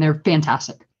opposite, and they're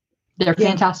fantastic. They're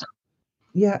fantastic.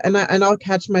 Yeah, and I'll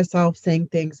catch myself saying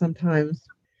things sometimes,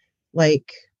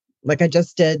 like I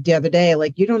just did the other day.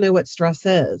 Like, you don't know what stress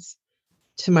is,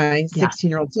 to my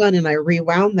 16-year-old son, and I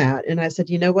rewound that, and I said,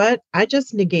 you know what? I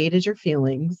just negated your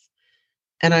feelings,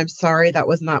 and I'm sorry. That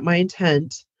was not my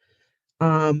intent.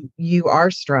 You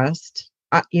are stressed.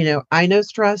 I know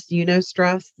stress,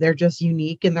 stress. They're just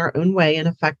unique in their own way and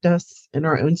affect us in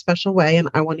our own special way. And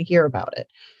I want to hear about it,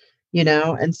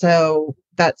 and so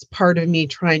that's part of me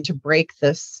trying to break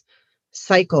this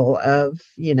cycle of,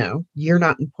 you're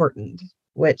not important,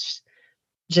 which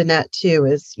Jeanette too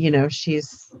is,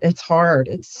 it's hard.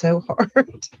 It's so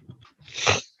hard.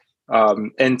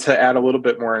 And to add a little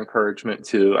bit more encouragement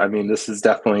too, I mean, this is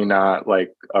definitely not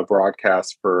like a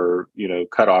broadcast for,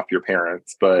 cut off your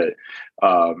parents, but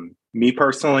me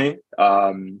personally,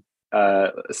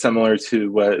 similar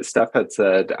to what Steph had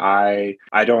said, I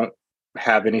don't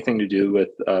have anything to do with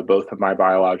both of my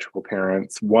biological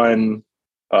parents. One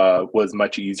was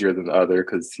much easier than the other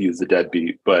because he was a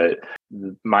deadbeat, but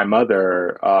my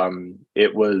mother,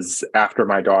 it was after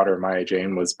my daughter, Maya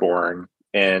Jane, was born,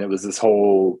 and it was this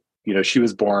whole, she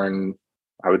was born,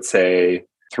 I would say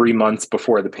 3 months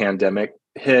before the pandemic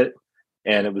hit.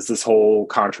 And it was this whole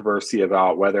controversy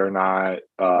about whether or not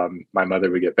my mother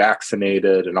would get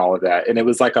vaccinated and all of that. And it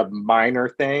was like a minor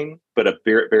thing, but a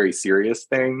very, very serious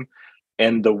thing.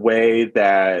 And the way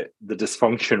that the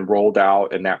dysfunction rolled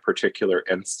out in that particular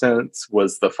instance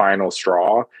was the final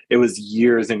straw. It was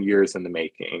years and years in the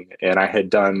making. And I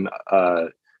had done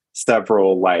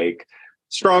several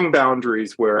strong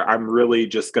boundaries where I'm really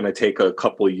just going to take a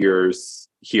couple years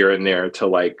here and there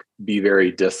to be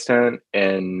very distant.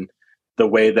 And the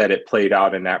way that it played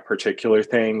out in that particular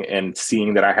thing, and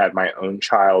seeing that I had my own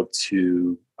child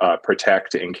to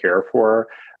protect and care for,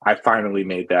 I finally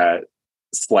made that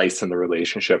slice in the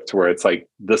relationship to where it's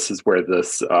this is where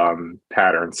this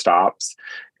pattern stops.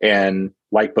 And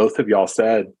like both of y'all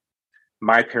said,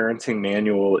 my parenting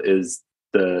manual is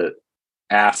the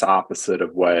ass opposite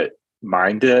of what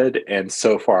mine did, and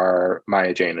so far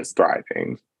Maya Jane is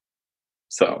thriving.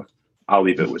 So I'll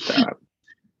leave it with that.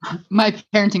 My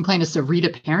parenting plan is to read a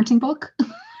parenting book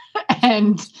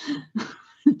and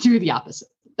do the opposite.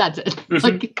 That's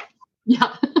it.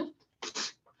 Yeah.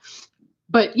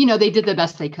 But they did the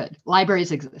best they could.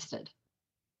 Libraries existed.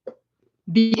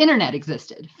 The internet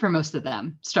existed for most of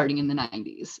them starting in the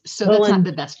 90s. So that's not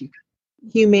the best you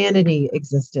could. Humanity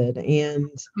existed, and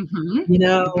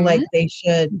they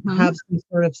should have some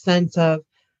sort of sense of,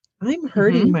 I'm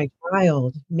hurting my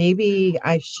child, maybe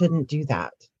I shouldn't do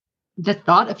that. The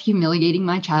thought of humiliating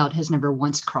my child has never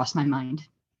once crossed my mind,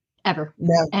 ever.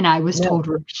 No, and I was told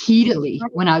repeatedly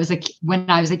when I was a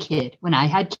kid, when I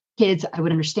had kids, I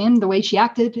would understand the way she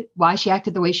acted, why she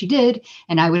acted the way she did,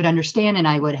 and I would understand, and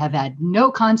I would have had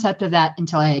no concept of that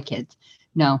until I had kids.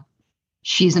 No,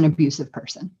 she's an abusive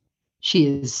person. She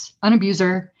is an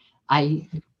abuser. I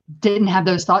didn't have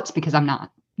those thoughts because I'm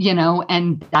not,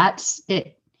 and that's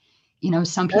it.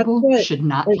 Some people should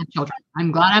not have children.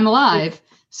 I'm glad I'm alive.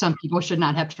 Some people should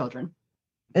not have children.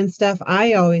 And Steph,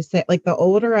 I always say, the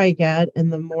older I get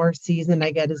and the more seasoned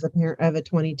I get as a parent of a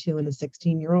 22 and a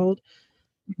 16-year-old,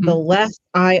 the less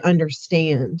I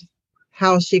understand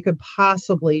how she could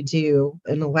possibly do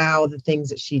and allow the things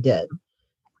that she did.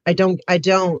 I don't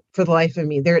for the life of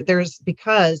me. There's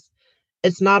because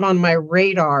it's not on my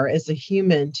radar as a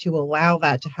human to allow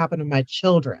that to happen to my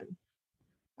children.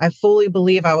 I fully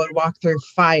believe I would walk through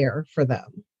fire for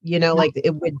them.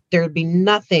 There'd be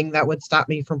nothing that would stop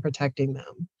me from protecting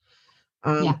them.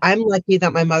 I'm lucky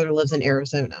that my mother lives in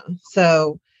Arizona.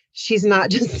 So she's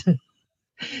not just,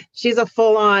 she's a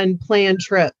full-on planned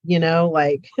trip,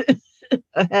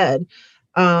 ahead.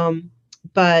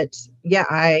 But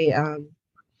yeah,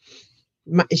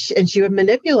 and she would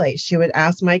manipulate. She would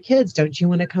ask my kids, don't you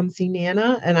want to come see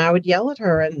Nana? And I would yell at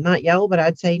her, and not yell, but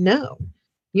I'd say, no,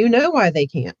 you know why they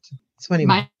can't. So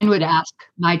anyway. Mine would ask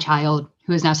my child,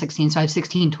 who is now 16. So I have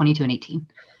 16, 22, and 18.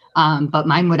 But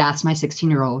mine would ask my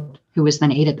 16-year-old, who was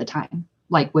then 8 at the time,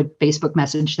 like would Facebook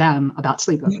message them about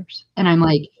sleepovers. And I'm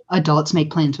like, adults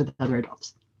make plans with other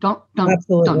adults. Don't do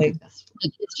this.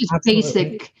 Like, it's just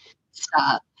basic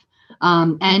stuff.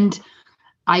 And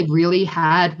I really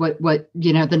had what the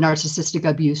narcissistic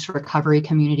abuse recovery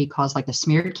community calls like a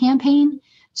smear campaign.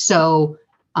 So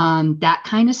that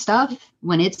kind of stuff,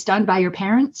 when it's done by your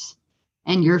parents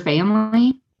and your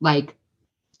family, like,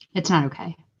 it's not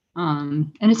okay.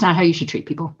 And it's not how you should treat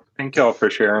people. Thank y'all for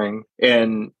sharing.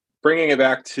 And bringing it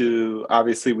back to,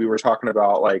 obviously, we were talking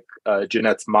about like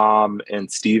Jeanette's mom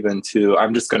and Stephen too.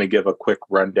 I'm just going to give a quick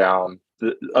rundown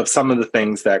of some of the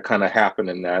things that kind of happened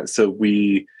in that. So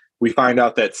we find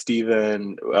out that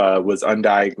Stephen was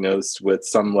undiagnosed with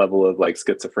some level of like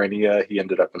schizophrenia. He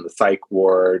ended up in the psych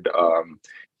ward.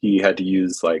 He had to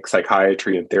use like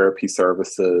psychiatry and therapy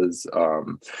services.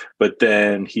 But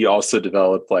then he also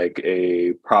developed like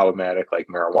a problematic like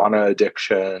marijuana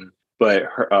addiction. But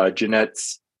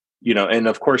Jeanette's, and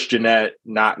of course, Jeanette,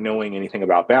 not knowing anything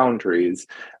about boundaries,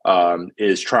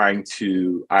 is trying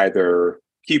to either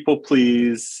people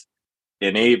please,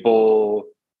 enable,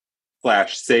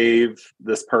 /save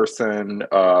this person.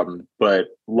 But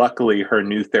luckily her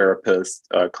new therapist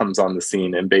comes on the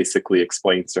scene and basically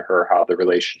explains to her how the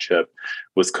relationship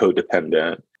was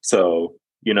codependent. So,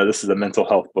 this is a mental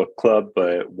health book club,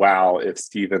 but wow, if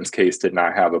Stephen's case did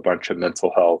not have a bunch of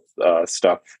mental health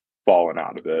stuff fallen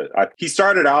out of it. He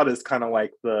started out as kind of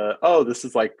like this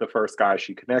is like the first guy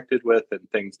she connected with and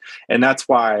things. And that's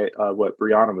why what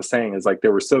Brianna was saying is like,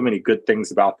 there were so many good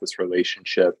things about this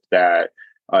relationship that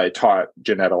it taught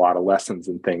Jeanette a lot of lessons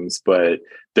and things, but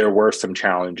there were some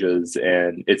challenges.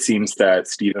 And it seems that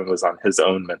Stephen was on his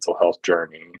own mental health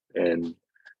journey and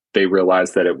they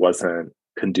realized that it wasn't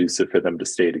conducive for them to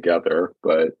stay together.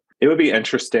 But it would be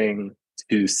interesting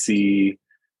to see,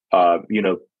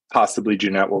 possibly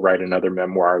Jeanette will write another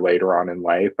memoir later on in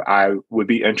life. I would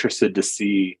be interested to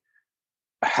see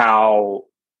how,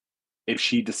 if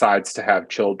she decides to have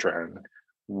children,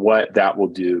 what that will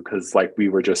do. Because like we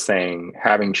were just saying,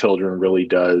 having children really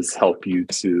does help you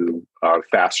to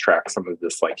fast track some of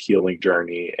this like healing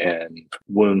journey and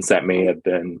wounds that may have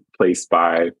been placed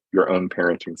by your own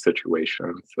parenting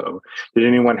situation. So did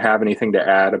anyone have anything to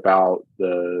add about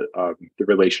the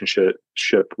relationship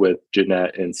with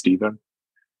Jeanette and Stephen?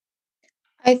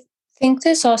 I think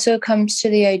this also comes to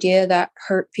the idea that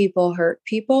hurt people.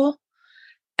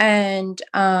 And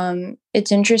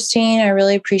it's interesting. I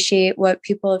really appreciate what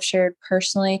people have shared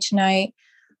personally tonight.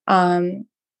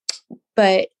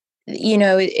 But,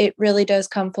 it really does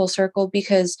come full circle,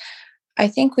 because I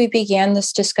think we began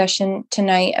this discussion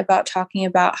tonight about talking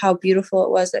about how beautiful it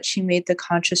was that she made the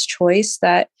conscious choice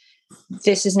that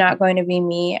this is not going to be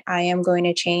me. I am going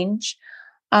to change.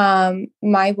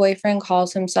 My boyfriend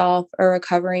calls himself a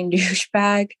recovering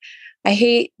douchebag. I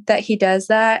hate that he does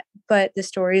that, but the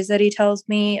stories that he tells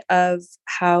me of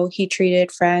how he treated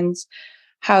friends,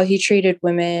 how he treated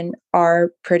women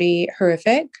are pretty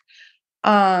horrific.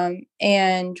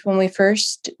 And when we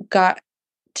first got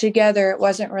together, it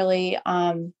was one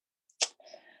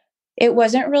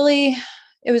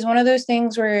of those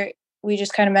things where we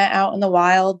just kind of met out in the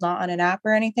wild, not on an app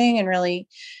or anything, and really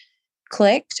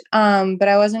clicked. But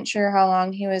I wasn't sure how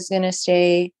long he was going to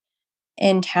stay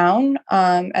in town.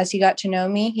 As he got to know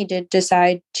me, he did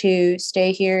decide to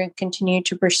stay here and continue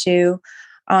to pursue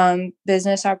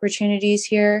business opportunities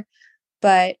here.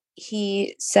 But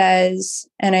he says,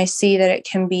 and I see that it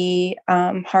can be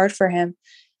hard for him,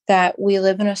 that we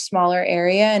live in a smaller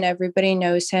area and everybody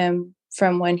knows him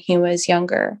from when he was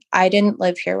younger. I didn't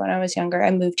live here when I was younger.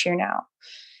 I moved here now.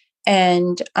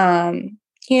 And,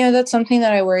 that's something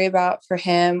that I worry about for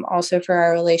him, also for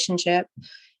our relationship.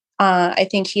 I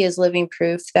think he is living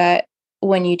proof that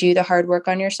when you do the hard work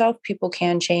on yourself, people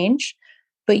can change,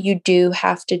 but you do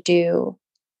have to do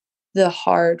the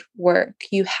hard work.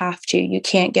 You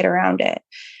can't get around it.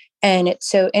 And it's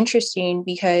so interesting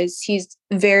because he's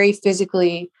very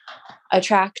physically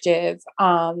attractive.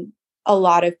 A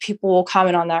lot of people will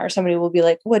comment on that, or somebody will be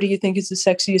like, what do you think is the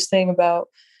sexiest thing about,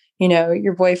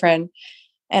 your boyfriend?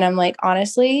 And I'm like,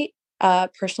 honestly,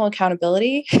 personal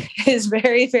accountability is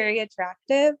very, very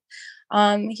attractive.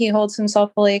 He holds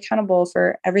himself fully accountable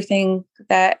for everything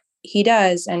that he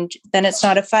does. And then it's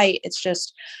not a fight. It's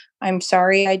just, I'm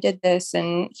sorry I did this,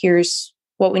 and here's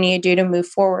what we need to do to move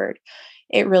forward.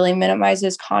 It really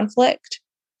minimizes conflict.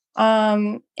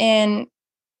 And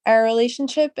our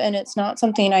relationship, and it's not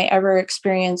something I ever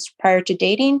experienced prior to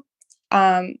dating.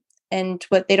 And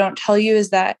what they don't tell you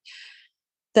is that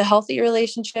the healthy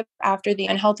relationship after the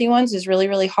unhealthy ones is really,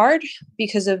 really hard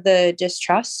because of the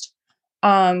distrust.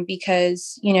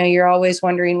 Because, you're always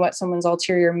wondering what someone's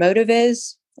ulterior motive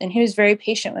is. And he was very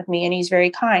patient with me and he's very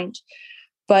kind.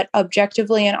 But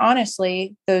objectively and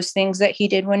honestly, those things that he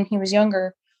did when he was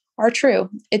younger are true.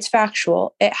 It's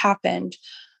factual. It happened.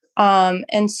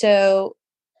 And so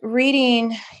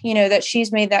reading, that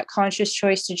she's made that conscious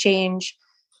choice to change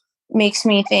makes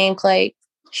me think like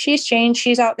she's changed.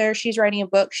 She's out there. She's writing a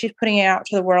book. She's putting it out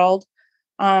to the world.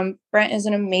 Brent is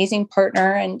an amazing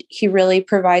partner and he really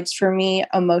provides for me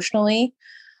emotionally.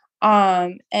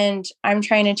 And I'm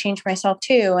trying to change myself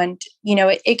too. And,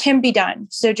 it can be done.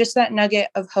 So just that nugget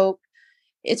of hope.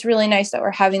 It's really nice that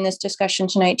we're having this discussion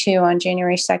tonight too on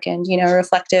January 2nd,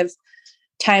 reflective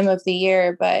time of the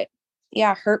year. But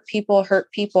yeah, hurt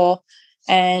people.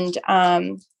 And,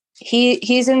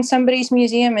 he's in somebody's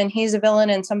museum and he's a villain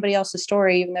in somebody else's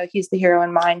story, even though he's the hero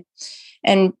in mine.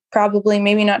 And probably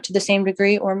maybe not to the same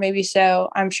degree, or maybe so.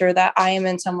 I'm sure that I am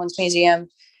in someone's museum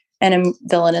and a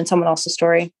villain in someone else's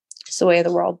story. It's the way of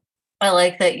the world. I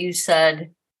like that you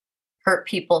said hurt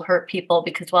people,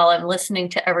 because while I'm listening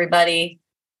to everybody,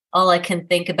 all I can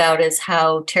think about is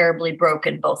how terribly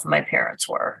broken both of my parents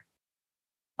were.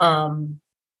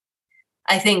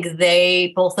 I think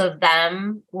both of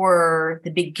them were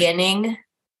the beginning.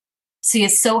 See,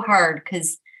 it's so hard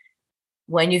because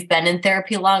when you've been in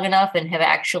therapy long enough and have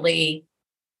actually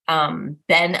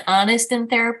been honest in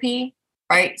therapy,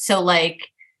 right? So like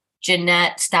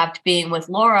Jeanette stopped being with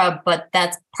Laura, but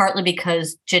that's partly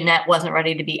because Jeanette wasn't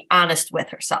ready to be honest with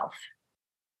herself.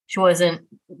 She wasn't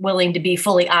willing to be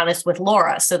fully honest with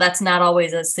Laura. So that's not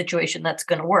always a situation that's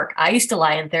going to work. I used to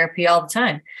lie in therapy all the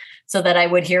time so that I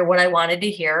would hear what I wanted to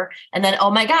hear. And then,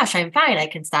 oh my gosh, I'm fine. I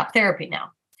can stop therapy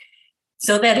now.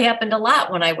 So that happened a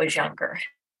lot when I was younger.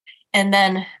 And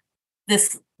then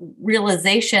this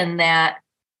realization that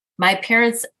my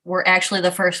parents were actually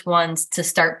the first ones to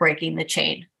start breaking the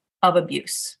chain of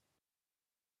abuse.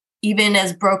 Even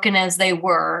as broken as they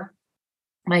were,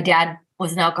 my dad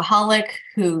was an alcoholic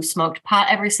who smoked pot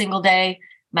every single day.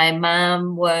 My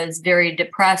mom was very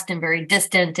depressed and very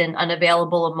distant and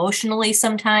unavailable emotionally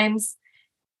sometimes.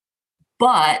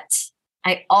 But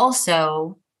I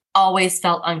also always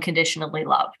felt unconditionally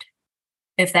loved,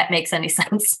 if that makes any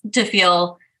sense, to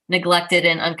feel neglected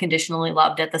and unconditionally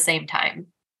loved at the same time.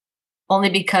 Only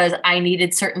because I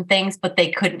needed certain things, but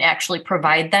they couldn't actually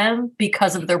provide them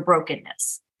because of their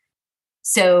brokenness.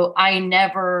 So they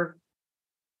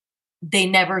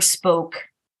never spoke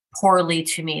poorly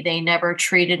to me. They never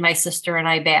treated my sister and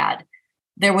I bad.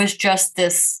 There was just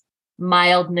this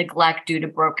mild neglect due to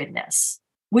brokenness,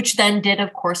 which then did,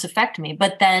 of course, affect me.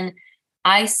 But then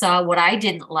I saw what I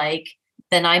didn't like.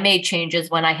 Then I made changes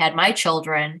when I had my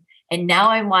children. And now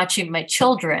I'm watching my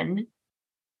children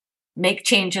make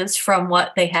changes from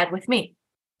what they had with me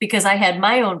because I had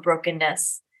my own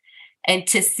brokenness. And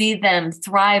to see them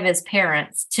thrive as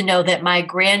parents, to know that my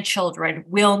grandchildren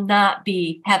will not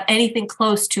have anything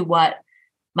close to what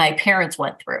my parents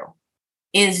went through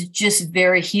is just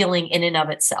very healing in and of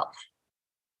itself.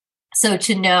 So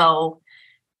to know,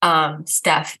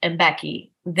 Steph and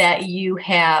Becky, that you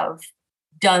have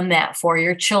done that for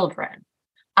your children,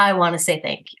 I want to say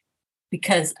thank you,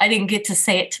 because I didn't get to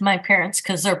say it to my parents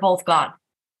because they're both gone.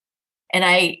 And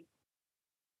I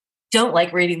don't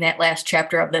like reading that last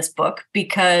chapter of this book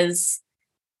because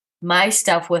my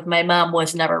stuff with my mom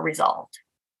was never resolved.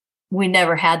 We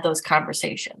never had those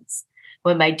conversations.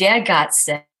 When my dad got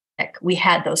sick, we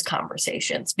had those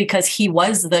conversations because he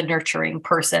was the nurturing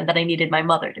person that I needed my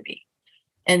mother to be.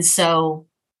 And so,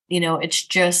 it's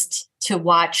just to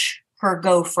watch her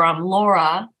go from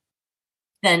Laura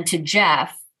then to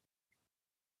Jeff.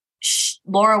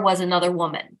 Laura was another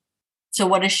woman. So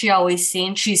what has she always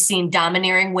seen? She's seen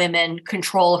domineering women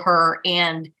control her,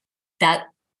 and that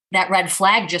red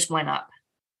flag just went up.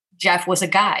 Jeff was a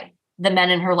guy. The men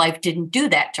in her life didn't do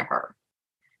that to her.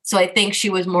 So I think she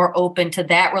was more open to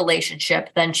that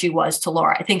relationship than she was to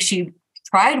Laura. I think she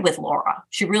tried with Laura.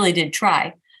 She really did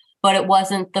try, but it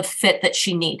wasn't the fit that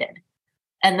she needed.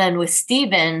 And then with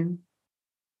Stephen,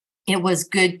 it was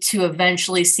good to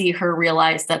eventually see her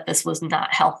realize that this was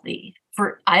not healthy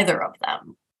for either of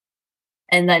them.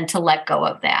 And then to let go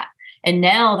of that. And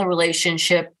now the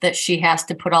relationship that she has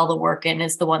to put all the work in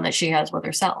is the one that she has with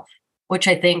herself, which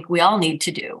I think we all need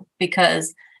to do,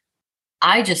 because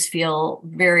I just feel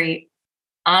very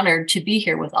honored to be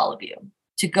here with all of you,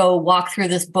 to go walk through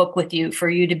this book with you, for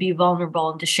you to be vulnerable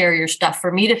and to share your stuff,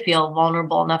 for me to feel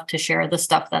vulnerable enough to share the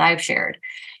stuff that I've shared.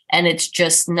 And it's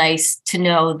just nice to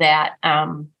know that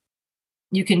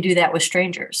you can do that with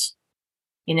strangers.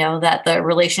 You know, that the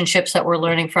relationships that we're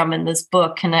learning from in this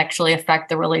book can actually affect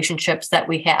the relationships that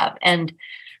we have. And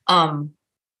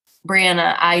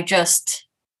Brianna, I just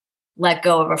let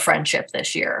go of a friendship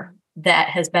this year that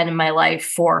has been in my life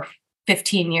for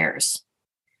 15 years.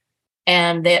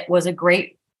 And it was a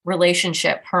great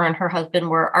relationship. Her and her husband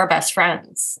were our best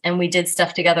friends, and we did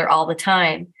stuff together all the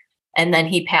time. And then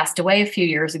he passed away a few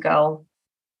years ago.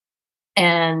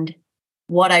 And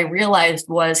what I realized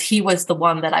was he was the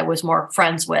one that I was more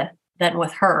friends with than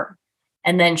with her.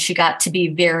 And then she got to be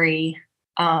very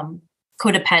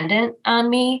codependent on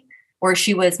me, where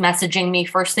she was messaging me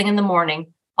first thing in the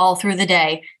morning, all through the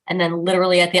day, and then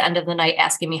literally at the end of the night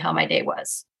asking me how my day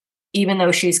was, even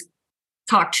though she's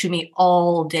talked to me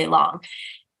all day long.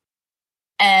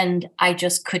 And I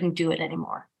just couldn't do it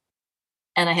anymore.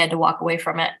 And I had to walk away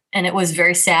from it. And it was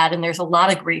very sad. And there's a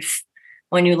lot of grief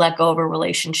when you let go of a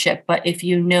relationship. But if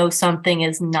you know something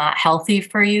is not healthy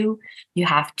for you, you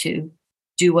have to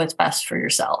do what's best for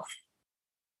yourself.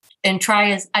 And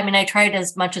I tried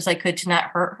as much as I could to not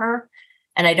hurt her.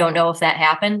 And I don't know if that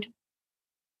happened.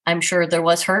 I'm sure there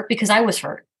was hurt because I was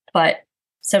hurt. But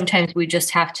sometimes we just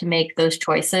have to make those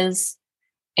choices.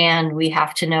 And we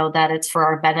have to know that it's for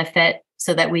our benefit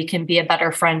so that we can be a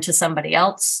better friend to somebody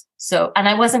else. And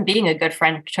I wasn't being a good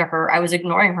friend to her. I was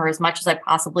ignoring her as much as I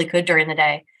possibly could during the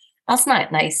day. That's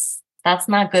not nice. That's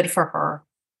not good for her.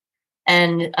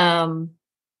 And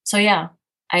so, yeah,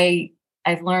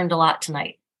 I've learned a lot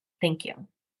tonight. Thank you.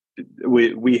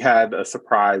 We had a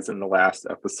surprise in the last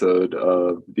episode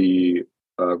of the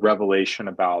revelation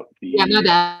about the. Yeah, my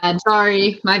bad.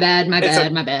 Sorry, my bad.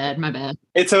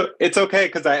 It's okay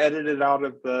because I edited it out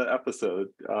of the episode.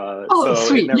 So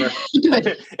sweet.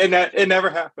 It never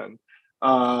happened.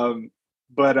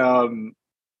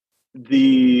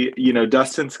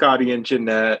 Dustin, Scotty, and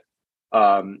Jeanette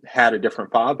had a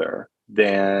different father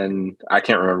than, I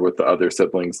can't remember what the other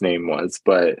sibling's name was,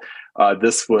 but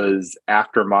this was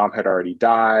after mom had already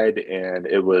died, and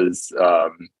it was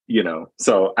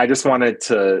so I just wanted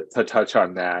to touch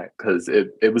on that because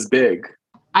it was big.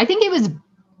 I think it was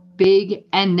big,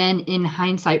 and then in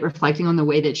hindsight, reflecting on the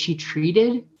way that she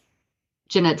treated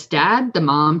Jeanette's dad, the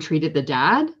mom treated the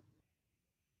dad,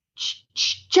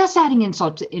 just adding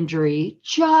insult to injury,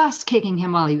 just kicking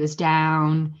him while he was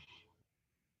down.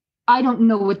 I don't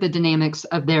know what the dynamics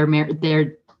of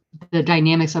the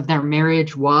dynamics of their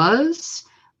marriage was,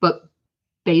 but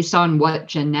based on what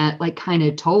Jeanette kind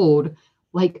of told,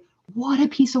 what a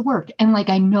piece of work. And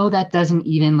I know that doesn't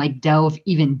even delve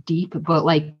even deep, but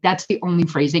that's the only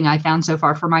phrasing I found so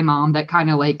far for my mom that kind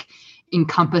of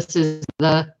encompasses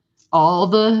all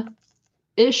the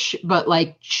ish, but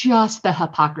just the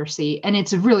hypocrisy. And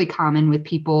it's really common with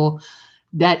people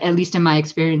that, at least in my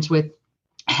experience, with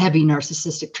heavy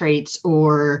narcissistic traits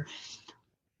or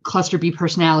cluster B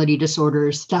personality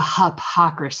disorders, the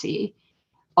hypocrisy,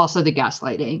 also the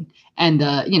gaslighting and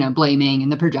the, blaming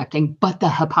and the projecting, but the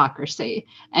hypocrisy.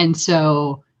 And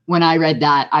so when I read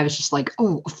that, I was just like,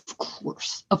 oh,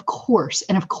 of course.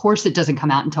 And of course it doesn't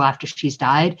come out until after she's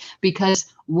died, because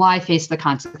why face the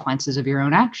consequences of your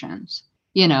own actions?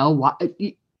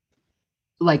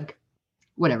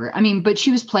 Whatever. I mean, but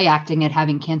she was play acting at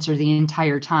having cancer the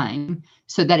entire time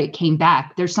so that it came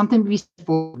back. There's something to be said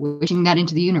for wishing that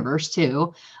into the universe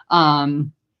too. It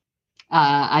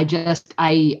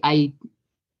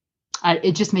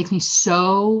just makes me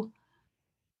so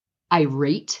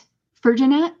irate for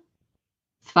Jeanette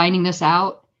finding this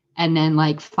out, and then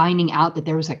finding out that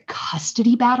there was a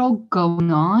custody battle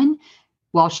going on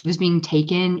while she was being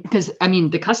taken. Because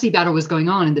the custody battle was going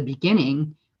on in the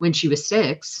beginning when she was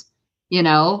 6,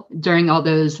 during all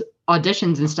those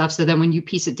auditions and stuff. So then when you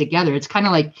piece it together, it's kind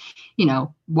of like,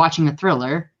 watching a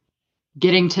thriller,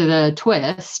 getting to the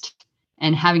twist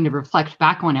and having to reflect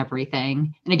back on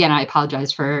everything. And again, I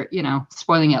apologize for,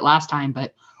 spoiling it last time,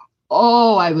 but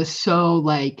I was so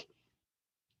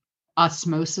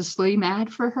osmosisly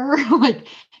mad for her,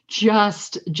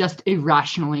 just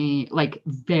irrationally,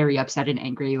 very upset and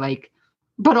angry,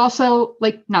 but also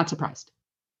not surprised,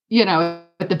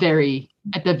 at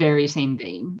the very same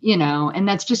vein, and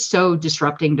that's just so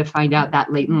disrupting to find out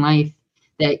that late in life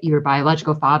that your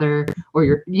biological father or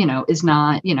your, is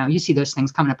not, you see those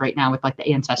things coming up right now with the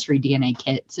ancestry DNA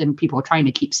kits and people trying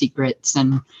to keep secrets.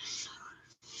 And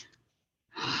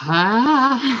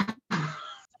I've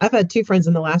had 2 friends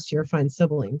in the last year find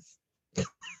siblings.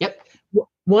 Yep.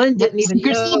 One didn't even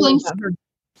secret know siblings. that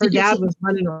her dad was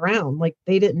running around. Like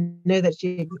they didn't know that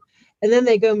and then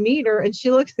they go meet her and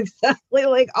she looks exactly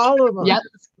like all of them. Yep.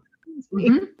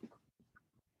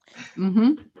 Mm-hmm.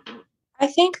 Mm-hmm. I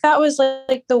think that was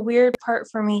like the weird part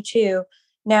for me too.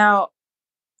 Now,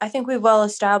 I think we've well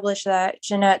established that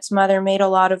Jeanette's mother made a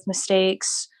lot of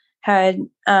mistakes, had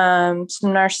some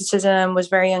narcissism, was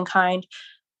very unkind.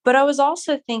 But I was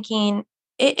also thinking,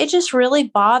 it just really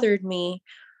bothered me,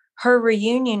 her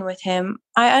reunion with him.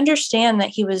 I understand that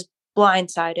he was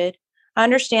blindsided. I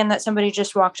understand that somebody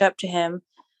just walked up to him.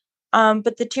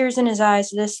 But the tears in his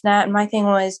eyes, this, that. And my thing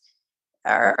was,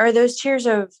 are those tears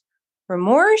of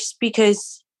remorse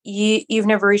because you've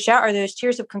never reached out? Are those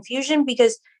tears of confusion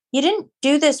because you didn't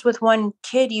do this with one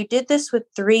kid, you did this with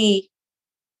 3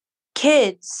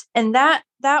 kids? And that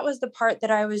was the part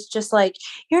that I was just like,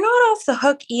 you're not off the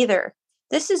hook either.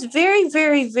 This is very,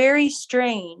 very, very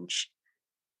strange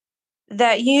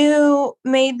that you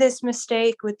made this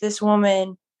mistake with this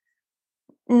woman,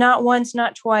 not once,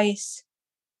 not twice,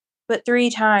 but 3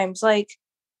 times. Like,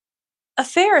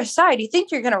 affair aside, you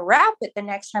think you're gonna wrap it the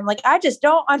next time? Like, I just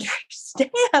don't understand.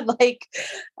 Like,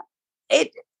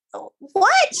 it.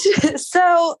 What?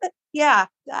 So yeah,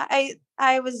 I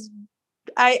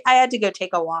had to go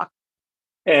take a walk.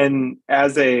 And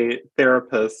as a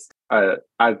therapist,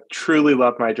 I truly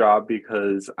love my job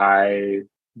because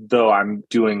though I'm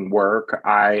doing work,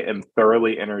 I am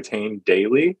thoroughly entertained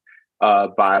daily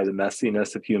by the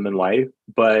messiness of human life.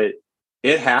 But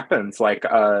it happens. Like,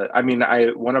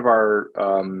 one of our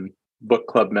book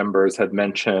club members had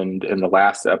mentioned in the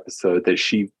last episode that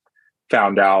she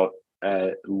found out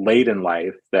late in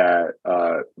life that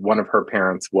one of her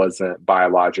parents wasn't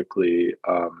biologically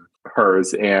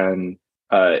hers. And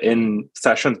in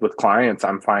sessions with clients,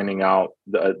 I'm finding out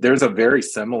there's a very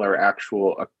similar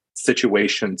actual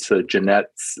situation to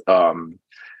Jeanette's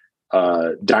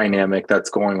dynamic that's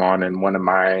going on in one of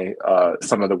my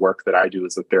some of the work that I do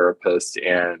as a therapist.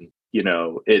 And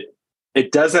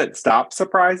it doesn't stop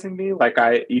surprising me. Like,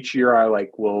 each year I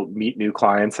will meet new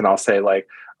clients and I'll say like,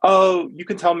 oh, you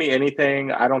can tell me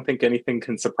anything. I don't think anything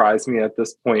can surprise me at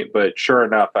this point. But sure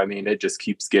enough, I mean, it just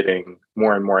keeps getting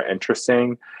more and more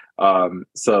interesting.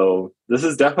 So this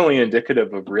is definitely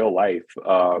indicative of real life.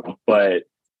 But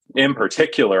in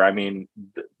particular, I mean,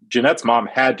 Jeanette's mom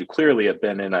had to clearly have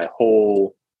been in a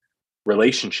whole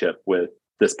relationship with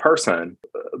this person.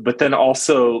 But then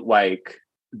also, like,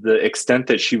 the extent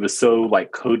that she was so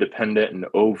codependent and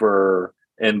over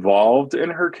involved in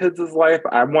her kids' life,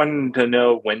 I wanted to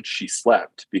know when she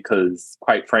slept, because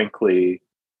quite frankly,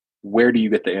 where do you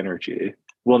get the energy?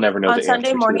 We'll never know. On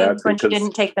Sunday mornings when she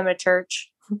didn't take them to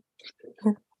church.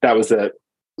 That was it.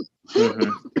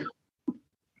 Mm-hmm.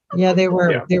 Yeah, they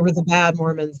were the bad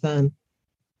Mormons then.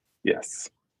 Yes.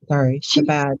 Sorry, the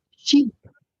bad. She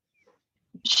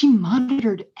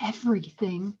monitored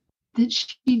everything that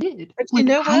she did. But you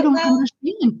know what? I don't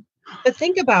understand. But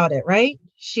think about it, right?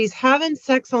 She's having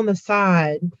sex on the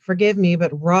side, forgive me,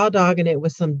 but raw dogging it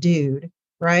with some dude,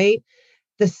 right?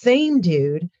 The same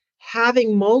dude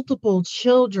having multiple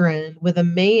children with a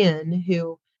man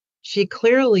who she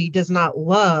clearly does not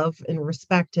love and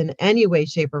respect in any way,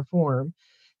 shape, or form.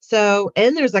 So,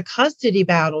 and there's a custody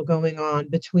battle going on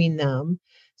between them.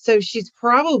 So she's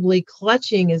probably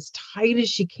clutching as tight as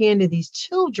she can to these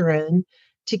children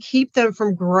to keep them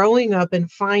from growing up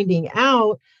and finding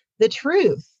out the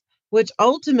truth, which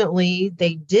ultimately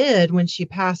they did when she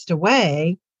passed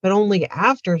away, but only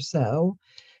after so.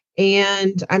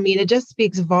 And I mean, it just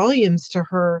speaks volumes to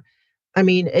her. I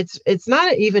mean, it's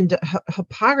not even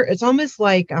hypocrisy. It's almost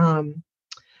like, I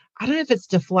don't know if it's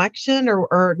deflection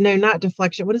or no, not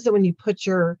deflection. What is it when you put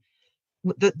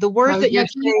the word that you're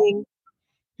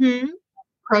saying?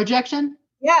 Projection?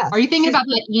 Yeah. Are you thinking about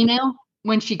that email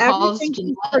when she calls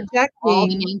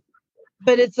projecting,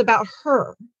 but it's about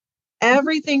her.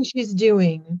 Everything she's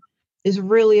doing is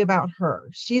really about her.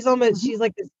 She's almost, she's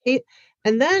like this.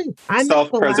 And then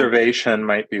self-preservation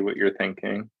might be what you're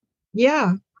thinking.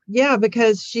 Yeah. Yeah.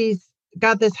 Because she's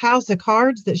got this house of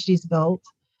cards that she's built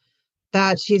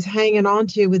that she's hanging on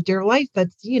to with dear life.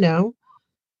 That's,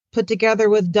 put together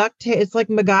with duct tape. It's like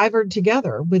MacGyvered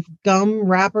together with gum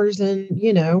wrappers and,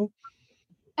 And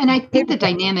I think the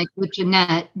dynamic with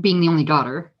Jeanette being the only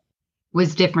daughter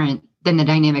was different than the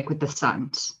dynamic with the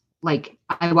sons. Like,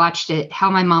 I watched it,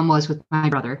 how my mom was with my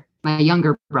brother, my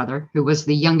younger brother, who was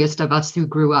the youngest of us who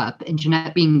grew up, and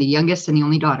Jeanette being the youngest and the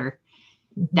only daughter.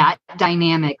 That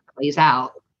dynamic plays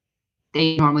out.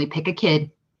 They normally pick a kid,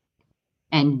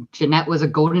 and Jeanette was a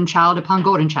golden child upon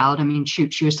golden child. I mean,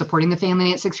 shoot, she was supporting the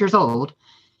family at 6 years old.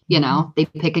 They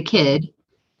pick a kid,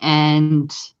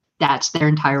 and that's their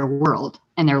entire world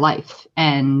and their life.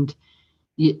 And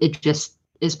it just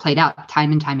is played out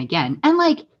time and time again. And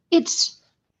like, it's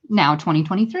now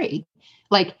 2023.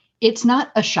 Like, it's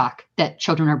not a shock that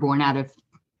children are born out of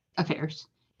affairs.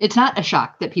 It's not a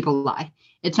shock that people lie.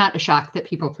 It's not a shock that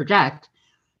people project.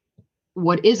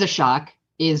 What is a shock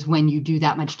is when you do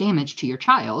that much damage to your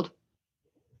child,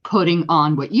 putting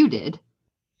on what you did,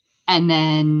 and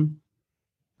then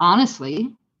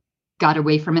honestly got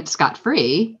away from it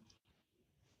scot-free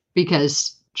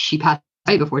because she passed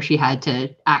away before she had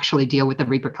to actually deal with the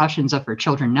repercussions of her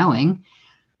children knowing.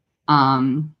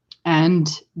 And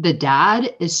the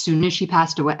dad, as soon as she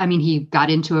passed away, I mean, he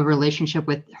got into a relationship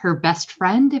with her best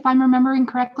friend, if I'm remembering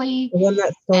correctly. The one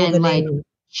that stole and the like, name.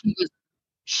 she was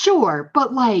sure,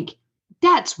 but like,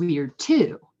 that's weird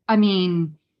too. I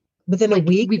mean, Within like, a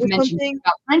week we've or mentioned something?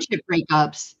 about friendship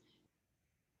breakups.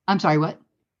 I'm sorry, what?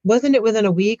 Wasn't it within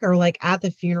a week or like at the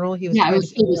funeral? He was Yeah, trying to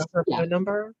figure out her yeah. phone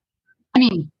number. I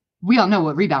mean, we all know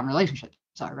what rebound relationships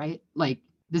are, right? Like,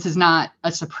 this is not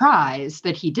a surprise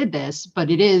that he did this,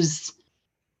 but it is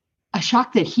a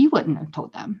shock that he wouldn't have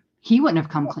told them. He wouldn't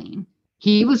have come clean.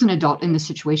 He was an adult in the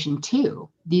situation too.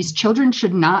 These children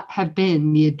should not have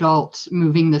been the adults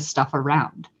moving this stuff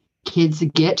around. Kids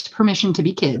get permission to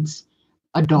be kids.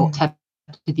 Adults have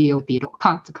to deal with the adult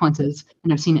consequences.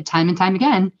 And I've seen it time and time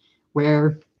again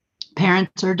where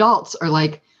parents or adults are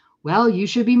like, well, you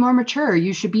should be more mature.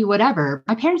 You should be whatever.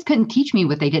 My parents couldn't teach me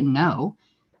what they didn't know,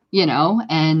 you know?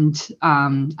 And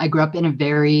I grew up in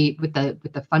a with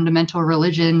the fundamental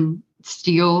religion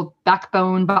steel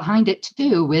backbone behind it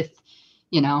too, with,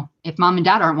 you know, if mom and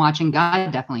dad aren't watching,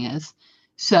 God definitely is.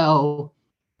 So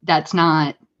that's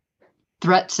not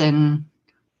threats, and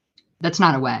that's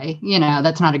not a way, you know,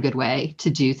 that's not a good way to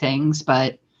do things.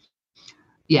 But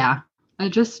yeah,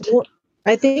 Well,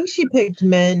 I think she picked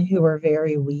men who were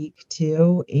very weak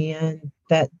too, and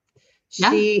that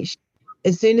she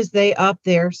as soon as they upped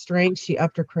their strength, she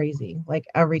upped her crazy, like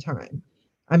every time.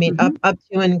 I mean, up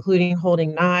to and including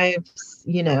holding knives,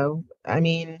 you know. I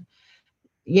mean,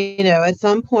 you know, at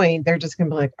some point they're just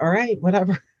gonna be like, all right,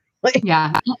 whatever. Like,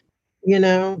 yeah, you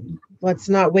know, let's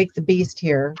not wake the beast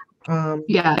here.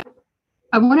 Yeah.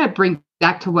 I want to bring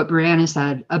back to what Brianna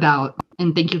said about,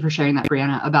 and thank you for sharing that,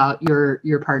 Brianna, about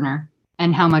your partner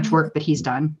and how much work that he's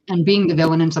done and being the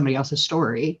villain in somebody else's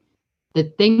story. The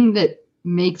thing that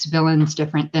makes villains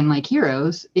different than like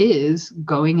heroes is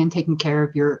going and taking care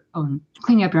of your own,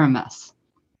 cleaning up your own mess,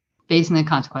 facing the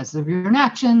consequences of your own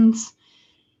actions.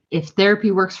 If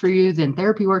therapy works for you, then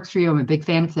therapy works for you. I'm a big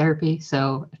fan of therapy,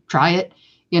 so try it,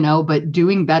 you know, but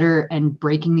doing better and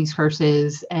breaking these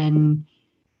curses. And,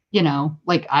 you know,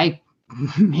 like, I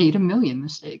made a million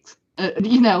mistakes,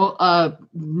 you know,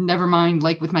 never mind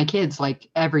like with my kids, like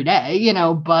every day, you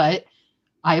know, but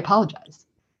I apologize.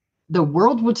 The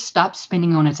world would stop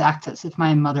spinning on its axis if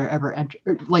my mother ever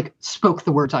spoke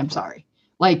the words, I'm sorry.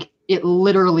 Like, it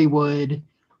literally would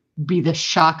be the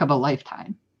shock of a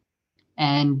lifetime.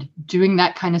 And doing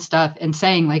that kind of stuff and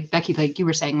saying, like, Becky, like you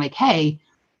were saying, like, hey,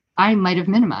 I might have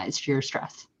minimized your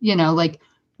stress, you know, like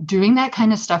doing that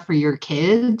kind of stuff for your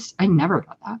kids. I never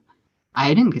got that.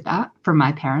 I didn't get that from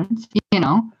my parents, you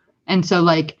know? And so,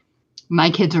 like, my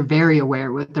kids are very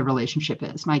aware what the relationship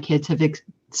is. My kids have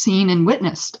seen and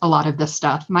witnessed a lot of this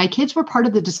stuff. My kids were part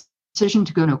of the decision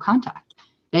to go no contact.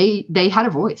 They had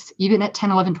a voice, even at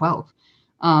 10, 11, 12,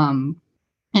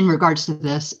 in regards to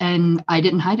this. And I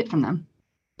didn't hide it from them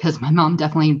because my mom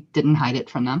definitely didn't hide it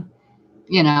from them,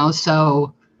 you know?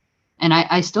 So, and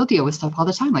I still deal with stuff all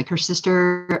the time. Like her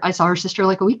sister, I saw her sister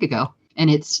like a week ago, and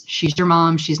she's your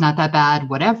mom. She's not that bad,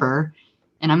 whatever.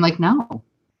 And I'm like, no.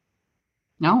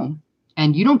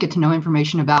 And you don't get to know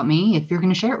information about me if you're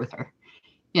going to share it with her,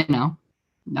 you know?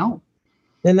 No.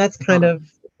 And that's kind of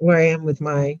where I am with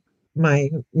my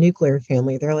nuclear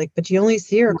family. They're like, but you only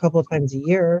see her a couple of times a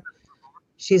year.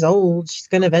 She's old. She's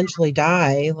going to eventually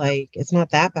die. Like, it's not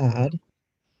that bad.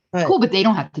 But, cool, but they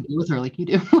don't have to deal with her like you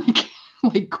do.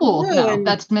 like cool. No,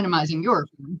 that's minimizing your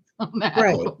on that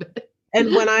right. a little bit.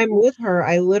 And when I'm with her,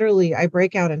 I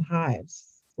break out in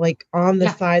hives, like on the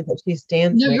side that she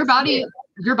stands. No, your body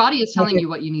is telling you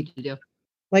what you need to do.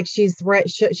 Like, she's right.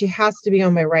 She has to be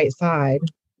on my right side,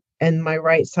 and my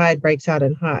right side breaks out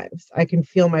in hives. I can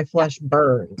feel my flesh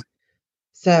burn.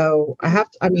 So I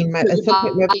have to, I mean,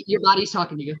 your body's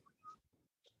talking to you.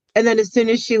 And then as soon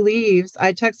as she leaves,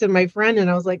 I texted my friend and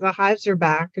I was like, the hives are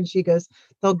back. And she goes,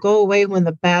 they'll go away when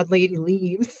the bad lady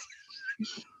leaves.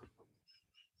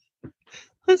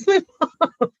 That's my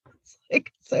mom. It's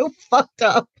like so fucked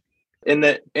up. In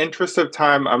the interest of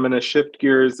time, I'm going to shift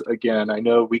gears again. I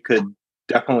know we could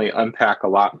definitely unpack a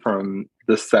lot from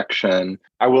this section.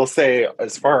 I will say,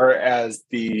 as far as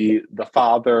the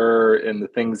father and the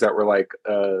things that were like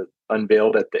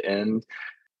unveiled at the end,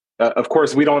 of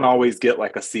course, we don't always get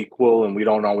like a sequel and we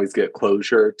don't always get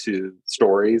closure to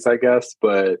stories, I guess,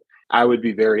 but I would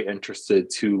be very interested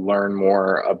to learn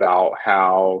more about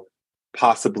how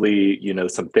possibly,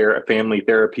 some family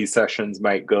therapy sessions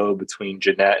might go between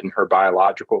Jeanette and her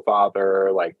biological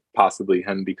father, like possibly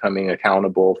him becoming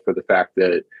accountable for the fact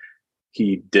that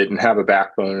he didn't have a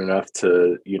backbone enough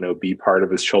to, be part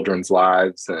of his children's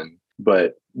lives.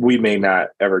 But we may not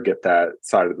ever get that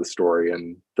side of the story.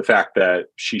 And the fact that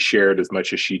she shared as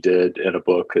much as she did in a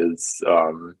book is,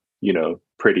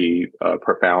 pretty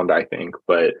profound, I think.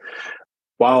 But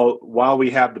while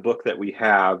we have the book that we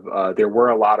have, there were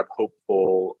a lot of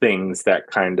hopeful things that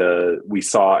kind of we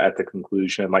saw at the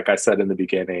conclusion. Like I said in the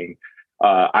beginning,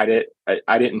 I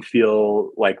didn't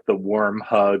feel like the warm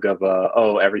hug of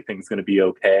everything's going to be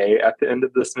okay at the end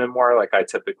of this memoir, like I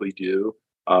typically do.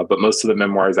 But most of the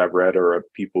memoirs I've read are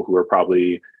of people who are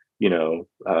probably,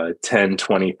 10,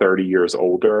 20, 30 years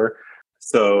older.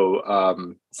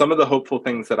 So some of the hopeful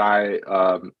things that I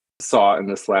saw in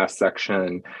this last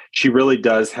section, she really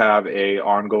does have a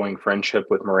ongoing friendship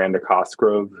with Miranda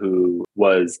Cosgrove, who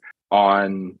was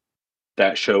on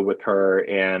that show with her.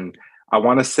 And I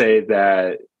want to say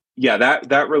that,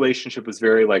 that relationship was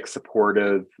very like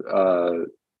supportive.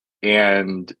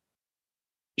 And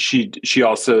she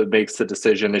also makes the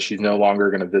decision that she's no longer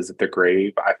going to visit the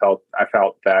grave. I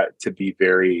felt that to be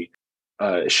very,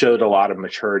 showed a lot of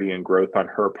maturity and growth on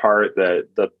her part, that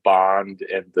the bond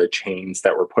and the chains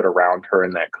that were put around her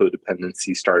and that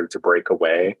codependency started to break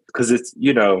away. Because it's,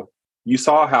 you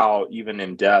saw how even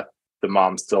in death, the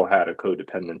mom still had a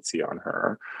codependency on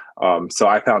her. So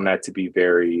I found that to be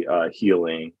very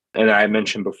healing. And I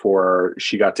mentioned before,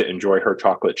 she got to enjoy her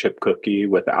chocolate chip cookie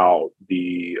without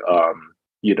the,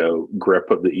 grip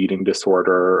of the eating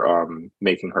disorder,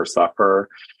 making her suffer.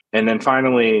 And then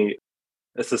finally,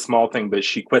 it's a small thing, but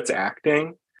she quits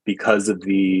acting because of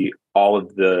all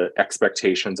of the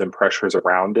expectations and pressures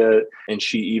around it. And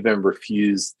she even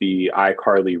refused the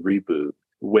iCarly reboot,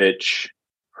 which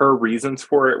her reasons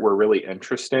for it were really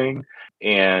interesting.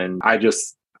 And I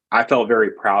felt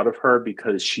very proud of her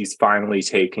because she's finally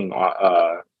taking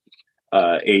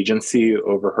agency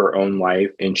over her own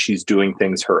life, and she's doing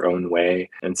things her own way.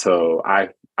 And so I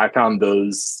found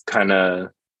those kind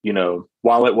of,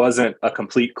 while it wasn't a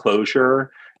complete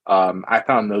closure, I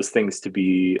found those things to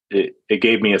be, it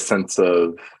gave me a sense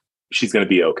of she's going to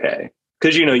be okay.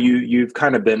 Because, you've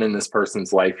kind of been in this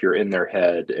person's life, you're in their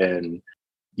head, and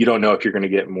you don't know if you're going to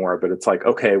get more, but it's like,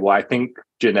 okay, well, I think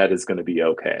Jeanette is going to be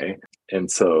okay.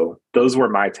 And so those were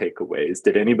my takeaways.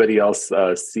 Did anybody else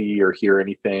see or hear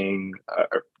anything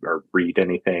or read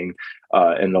anything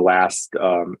in the last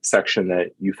section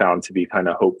that you found to be kind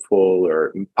of hopeful,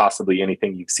 or possibly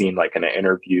anything you've seen like in an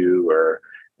interview or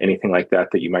anything like that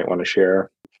you might want to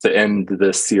share to end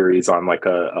this series on like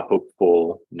a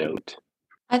hopeful note?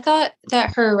 I thought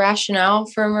that her rationale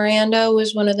for Miranda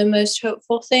was one of the most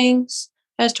hopeful things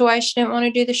as to why she didn't want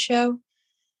to do the show.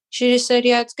 She just said,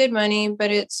 yeah, it's good money,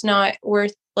 but it's not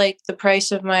worth like the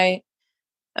price of my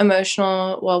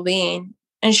emotional well-being.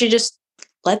 And she just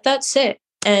let that sit.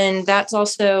 And that's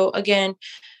also, again,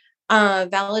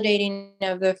 validating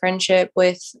of the friendship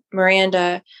with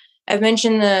Miranda. I've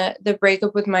mentioned the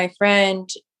breakup with my friend,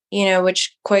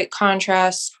 which quite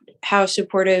contrasts how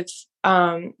supportive,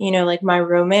 like my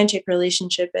romantic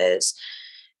relationship is.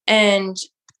 And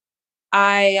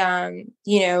I,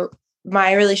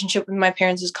 my relationship with my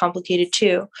parents is complicated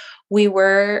too. We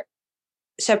were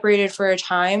separated for a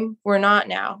time. We're not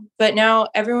now, but now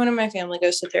everyone in my family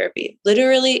goes to therapy.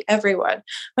 Literally everyone.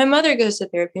 My mother goes to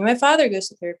therapy. My father goes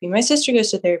to therapy. My sister goes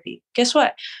to therapy. Guess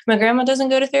what? My grandma doesn't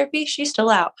go to therapy. She's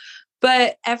still out,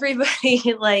 but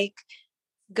everybody like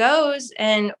goes,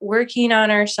 and working on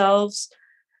ourselves,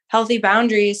 healthy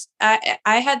boundaries. I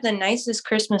had the nicest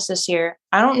Christmas this year.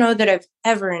 I don't know that I've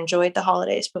ever enjoyed the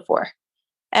holidays before,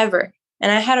 ever.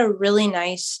 And I had a really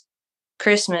nice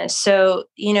Christmas. So,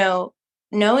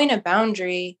 knowing a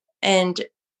boundary and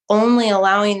only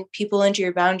allowing people into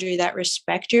your boundary that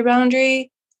respect your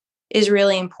boundary is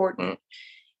really important.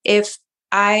 If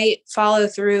I follow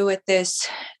through with this,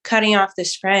 cutting off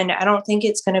this friend, I don't think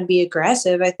it's going to be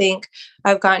aggressive. I think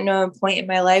I've gotten to a point in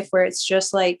my life where it's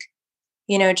just like,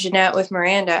 Jeanette with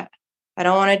Miranda. I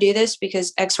don't want to do this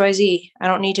because XYZ. I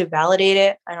don't need to validate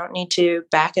it. I don't need to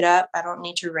back it up. I don't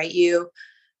need to write you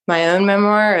my own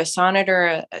memoir, a sonnet,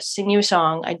 or sing you a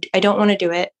song. I don't want to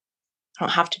do it. I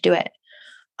don't have to do it.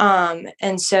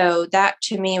 And so that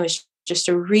to me was just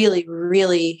a really,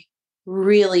 really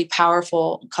really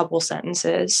powerful couple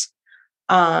sentences,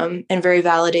 and very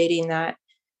validating that,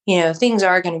 things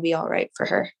are going to be all right for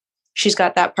her. She's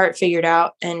got that part figured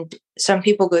out. And some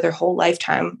people go their whole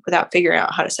lifetime without figuring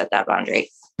out how to set that boundary.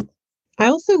 I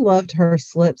also loved her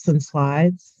slips and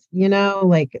slides,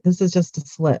 like this is just a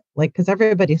slip, like, because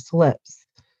everybody slips.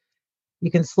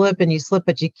 You can slip and you slip,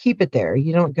 but you keep it there.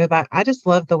 You don't go back. I just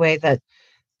love the way that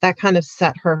kind of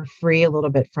set her free a little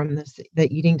bit from the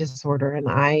eating disorder. And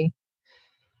I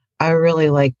really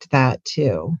liked that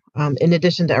too. In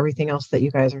addition to everything else that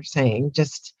you guys are saying,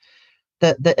 just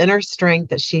the inner strength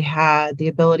that she had, the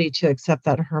ability to accept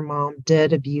that her mom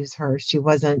did abuse her. She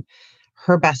wasn't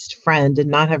her best friend, did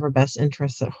not have her best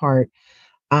interests at heart.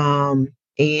 And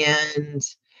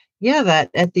yeah, that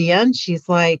at the end, she's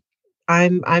like,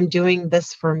 I'm doing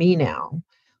this for me now,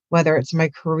 whether it's my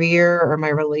career or my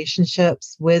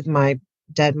relationships with my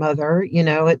dead mother,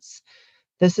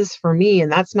 this is for me.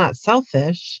 And that's not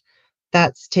selfish.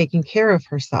 That's taking care of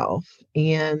herself.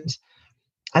 And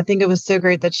I think it was so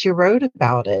great that she wrote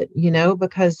about it,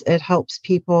 because it helps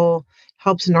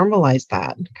normalize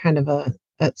that kind of a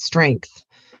strength.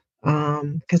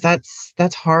 Because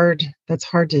that's hard. That's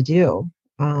hard to do.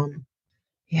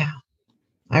 Yeah,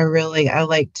 I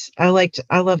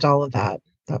loved all of that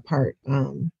part.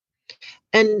 And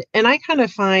I kind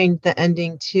of find the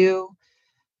ending too.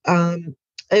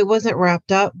 It wasn't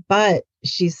wrapped up, but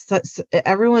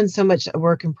everyone's so much a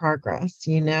work in progress,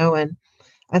 and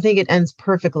I think it ends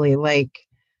perfectly. Like,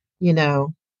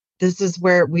 this is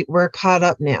where we're caught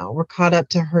up now. We're caught up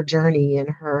to her journey and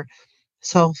her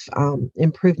self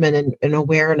improvement and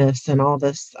awareness and all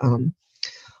this,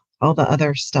 all the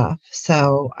other stuff.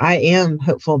 So I am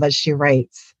hopeful that she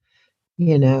writes,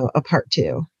 a part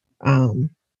 2. I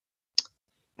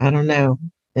don't know.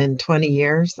 In 20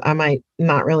 years, I might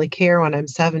not really care when I'm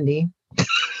 70.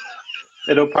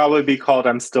 It'll probably be called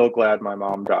 "I'm Still Glad My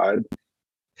Mom Died."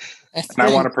 And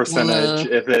I want a percentage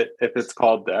if it's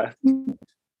called death.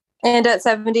 And at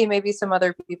 70, maybe some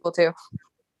other people too.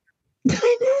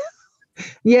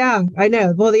 Yeah, I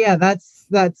know. Well, yeah, that's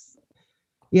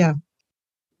yeah.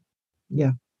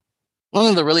 One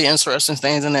of the really interesting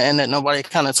things in the end that nobody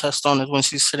kind of touched on is when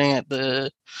she's sitting at the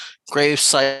grave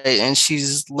site and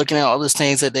she's looking at all these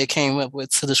things that they came up with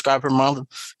to describe her mom.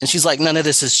 And she's like, none of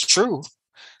this is true.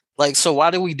 Like, so why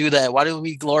do we do that? Why do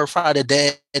we glorify the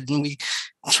dead? And we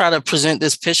try to present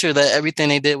this picture that everything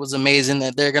they did was amazing,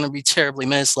 that they're going to be terribly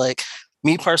missed. Like,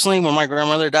 me personally, when my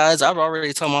grandmother dies, I've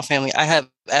already told my family I have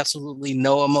absolutely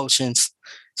no emotions.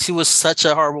 She was such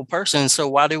a horrible person. So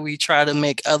why do we try to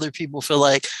make other people feel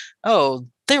like, oh,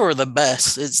 they were the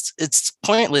best? It's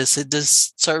pointless. It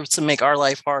just serves to make our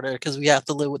life harder because we have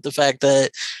to live with the fact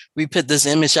that we put this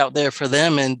image out there for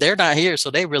them and they're not here,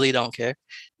 so they really don't care.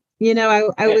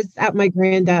 I was at my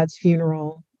granddad's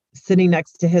funeral, sitting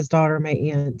next to his daughter, my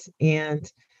aunt, and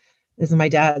this is my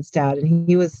dad's dad. And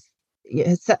he was,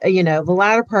 the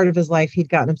latter part of his life, he'd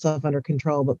gotten himself under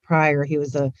control, but prior he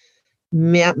was a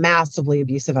massively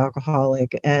abusive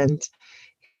alcoholic. And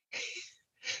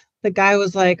the guy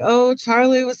was like, "Oh,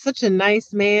 Charlie was such a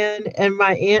nice man." And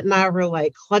my aunt and I were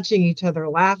like clutching each other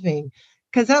laughing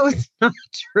because that was not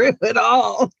true at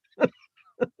all.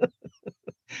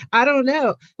 I don't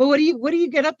know. But what do you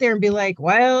get up there and be like,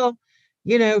 well,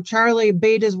 Charlie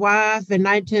beat his wife in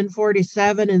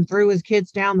 1947 and threw his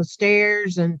kids down the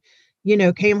stairs and,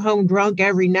 came home drunk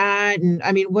every night. And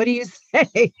I mean, what do you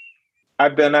say?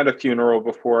 I've been at a funeral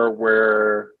before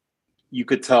where you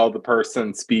could tell the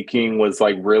person speaking was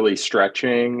like really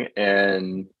stretching,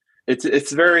 and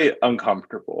it's very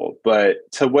uncomfortable.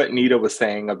 But to what Nita was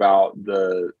saying about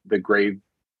the grave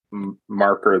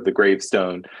marker, the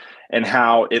gravestone, and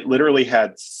how it literally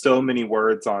had so many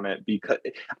words on it, because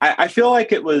I feel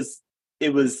like it was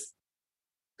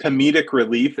comedic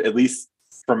relief, at least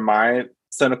from my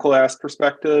cynical ass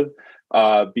perspective,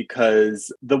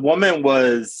 because the woman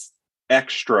was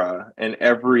extra in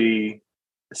every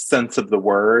sense of the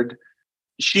word.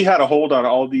 She had a hold on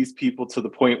all these people to the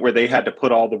point where they had to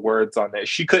put all the words on there.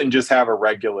 She couldn't just have a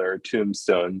regular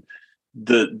tombstone.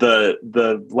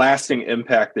 The lasting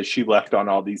impact that she left on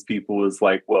all these people was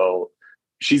like, well,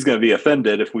 she's going to be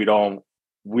offended if we don't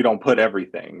put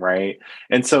everything, right?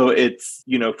 And so it's,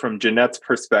 from Jeanette's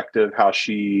perspective, how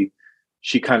she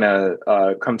kind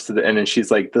of comes to the end and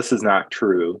she's like, this is not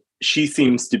true. She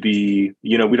seems to be,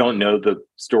 we don't know the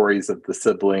stories of the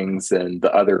siblings and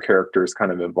the other characters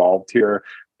kind of involved here,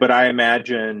 but I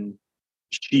imagine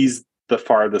she's the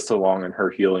farthest along in her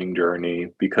healing journey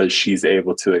because she's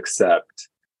able to accept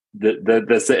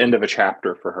that's the end of a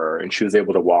chapter for her and she was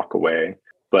able to walk away.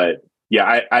 But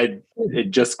Yeah,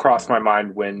 it just crossed my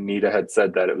mind when Nita had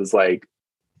said that. It was like,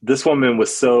 this woman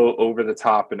was so over the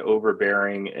top and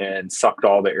overbearing and sucked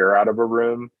all the air out of a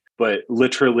room. But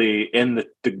literally in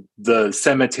the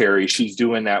cemetery, she's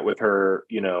doing that with her,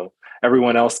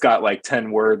 everyone else got like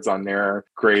 10 words on their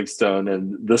gravestone.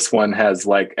 And this one has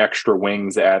like extra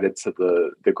wings added to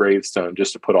the gravestone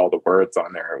just to put all the words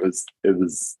on there.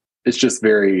 It's just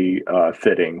very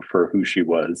fitting for who she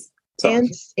was. So. And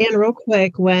real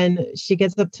quick, when she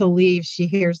gets up to leave, she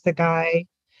hears the guy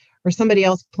or somebody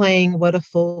else playing "What a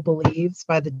Fool Believes"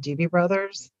 by the Doobie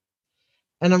Brothers.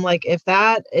 And I'm like, if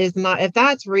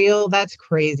that's real, that's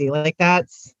crazy. Like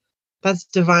that's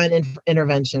divine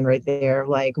intervention right there.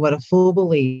 Like, what a fool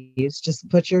believes. Just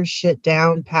put your shit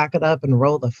down, pack it up, and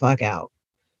roll the fuck out.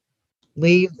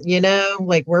 Leave,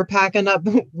 like we're packing up,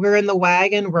 we're in the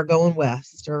wagon, we're going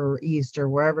west or east or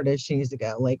wherever it is she needs to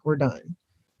go. Like, we're done.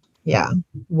 Yeah.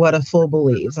 What a fool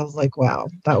believes. I was like, wow,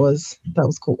 that was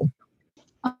cool.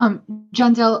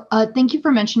 Johnsel, thank you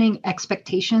for mentioning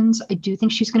expectations. I do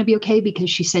think she's going to be okay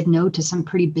because she said no to some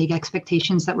pretty big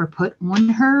expectations that were put on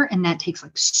her. And that takes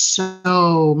like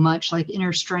so much like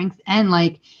inner strength and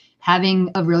like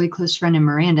having a really close friend in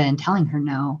Miranda and telling her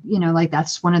no, like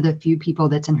that's one of the few people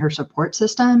that's in her support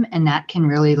system. And that can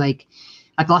really like,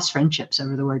 I've lost friendships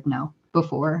over the word no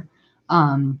before.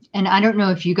 And I don't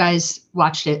know if you guys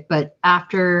watched it, but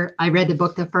after I read the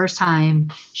book the first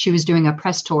time, she was doing a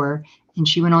press tour and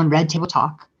she went on Red Table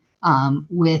Talk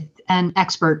with an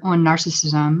expert on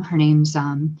narcissism. Her name's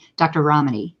Dr.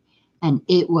 Ramani. And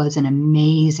it was an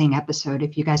amazing episode.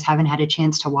 If you guys haven't had a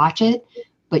chance to watch it,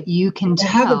 but you can tell.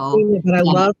 I haven't seen it, but I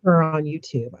love her on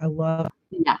YouTube. I love.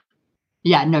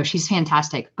 Yeah, no, she's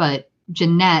fantastic. But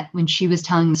Jeanette, when she was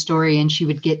telling the story and she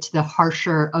would get to the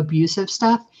harsher abusive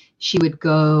stuff, she would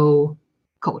go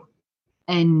cold.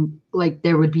 And like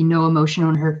there would be no emotion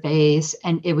on her face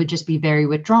and it would just be very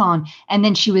withdrawn. And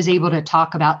then she was able to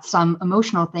talk about some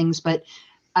emotional things, but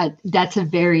that's a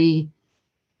very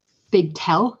big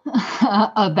tell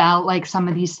about like some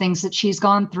of these things that she's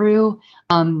gone through.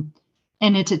 And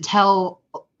it's a tell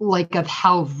like of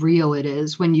how real it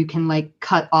is when you can like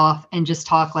cut off and just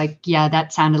talk like, yeah,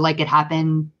 that sounded like it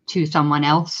happened to someone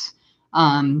else.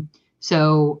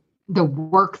 So the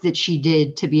work that she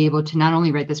did to be able to not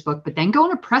only write this book, but then go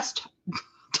on a press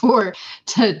tour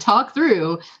to talk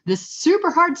through this super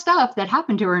hard stuff that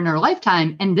happened to her in her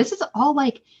lifetime. And this is all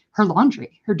like her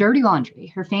laundry, her dirty laundry,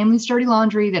 her family's dirty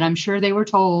laundry that I'm sure they were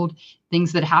told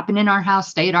things that happen in our house,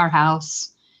 stay at our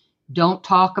house, don't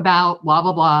talk about blah,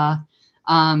 blah, blah.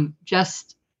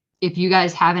 Just if you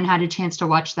guys haven't had a chance to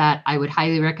watch that, I would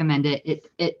highly recommend it.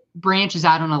 It branches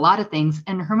out on a lot of things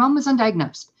and her mom was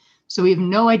undiagnosed. So we have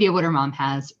no idea what her mom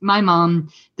has. My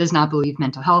mom does not believe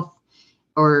mental health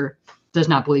or does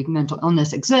not believe mental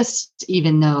illness exists,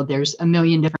 even though there's a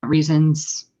million different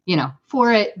reasons,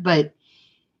 for it. But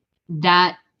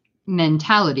that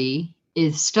mentality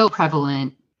is still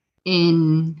prevalent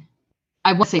in,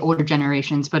 I won't say older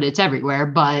generations, but it's everywhere,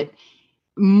 but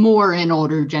more in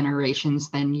older generations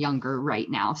than younger right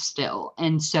now still.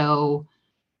 And so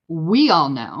we all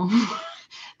know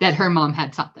that her mom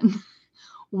had something.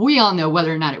 We all know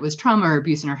whether or not it was trauma or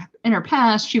abuse in her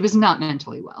past, she was not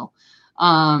mentally well.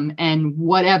 And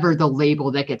whatever the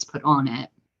label that gets put on it,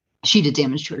 she did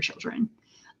damage to her children.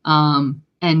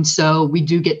 And so we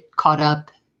do get caught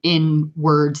up in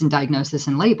words and diagnosis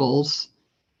and labels,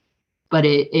 but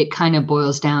it kind of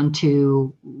boils down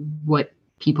to what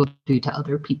people do to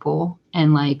other people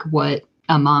and like what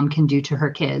a mom can do to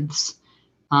her kids.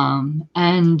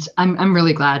 And I'm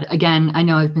really glad. Again, I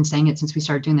know I've been saying it since we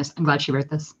started doing this. I'm glad she wrote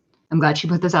this. I'm glad she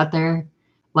put this out there.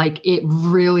 Like it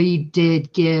really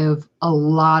did give a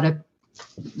lot of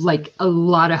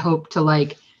hope to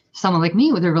like someone like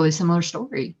me with a really similar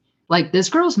story. Like this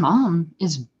girl's mom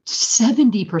is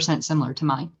 70% similar to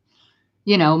mine.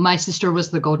 My sister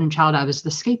was the golden child. I was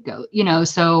the scapegoat,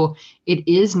 so it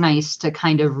is nice to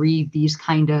kind of read these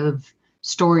kind of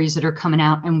stories that are coming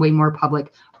out and way more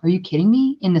public. Are you kidding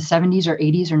me? In the 70s or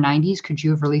 80s or 90s, could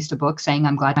you have released a book saying,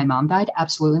 I'm glad my mom died?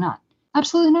 Absolutely not.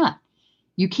 Absolutely not.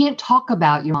 You can't talk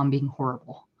about your mom being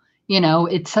horrible.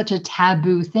 It's such a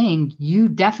taboo thing. You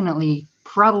definitely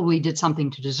probably did something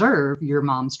to deserve your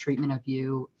mom's treatment of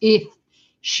you if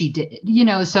she did,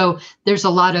 so there's a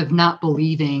lot of not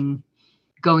believing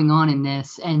going on in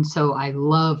this. And so I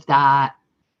love that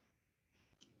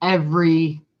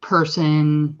every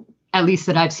person, at least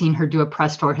that I've seen her do a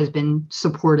press tour, has been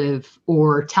supportive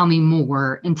or tell me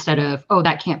more instead of, oh,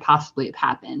 that can't possibly have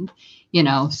happened,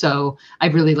 so I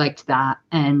really liked that.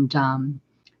 And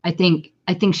I think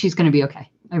she's going to be okay.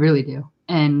 I really do.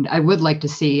 And I would like to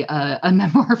see a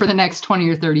memoir for the next 20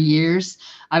 or 30 years.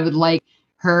 I would like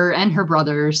her and her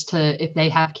brothers to, if they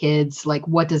have kids, like,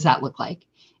 what does that look like?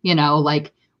 You know,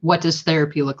 like, what does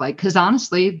therapy look like? Because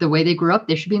honestly, the way they grew up,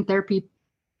 they should be in therapy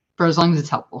for as long as it's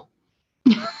helpful.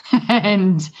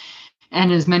 and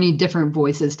as many different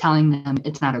voices telling them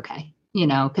it's not okay, you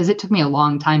know, because it took me a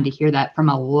long time to hear that from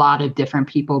a lot of different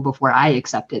people before I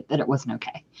accepted that it wasn't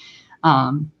okay.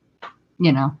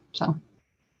 You know, so.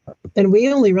 And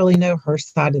we only really know her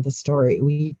side of the story.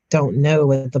 We don't know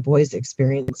what the boys'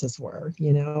 experiences were,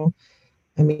 you know?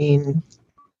 I mean,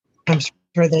 I'm sure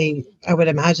I would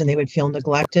imagine they would feel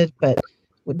neglected, but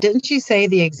didn't she say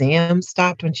the exam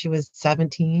stopped when she was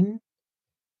 17?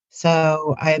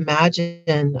 So I imagine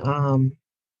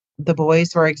the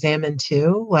boys were examined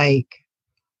too. Like,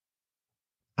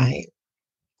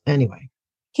 anyway.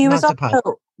 He was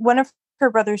also, one of her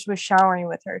brothers was showering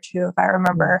with her too, if I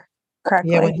remember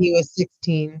correctly. Yeah, when he was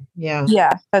 16. Yeah.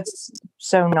 Yeah, that's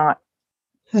so not.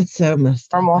 That's so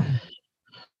messed up. Normal.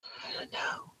 I don't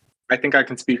know. I think I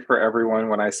can speak for everyone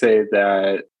when I say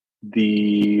that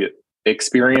the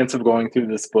experience of going through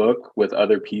this book with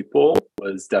other people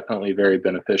was definitely very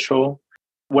beneficial.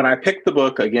 When I picked the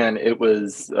book, again, it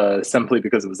was simply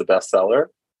because it was a bestseller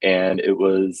and it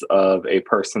was of a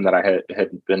person that I had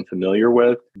been familiar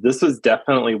with. This was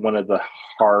definitely one of the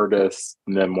hardest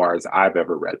memoirs I've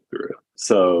ever read through.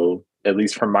 So at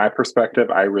least from my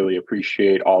perspective, I really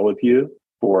appreciate all of you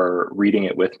for reading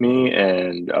it with me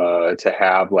and to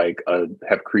have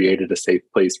have created a safe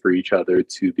place for each other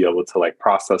to be able to like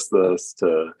process this,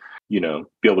 to, you know,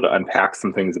 be able to unpack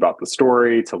some things about the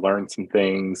story, to learn some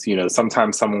things. You know,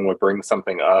 sometimes someone would bring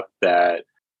something up that,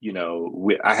 you know,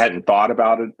 I hadn't thought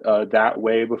about it that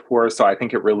way before. So I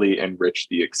think it really enriched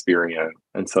the experience.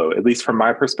 And so at least from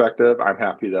my perspective, I'm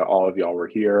happy that all of y'all were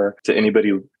here. To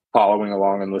anybody following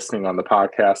along and listening on the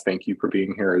podcast, thank you for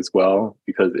being here as well,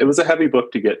 because it was a heavy book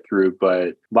to get through,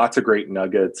 but lots of great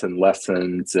nuggets and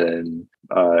lessons and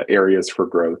areas for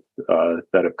growth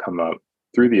that have come up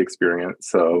through the experience.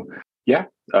 So yeah,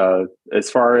 as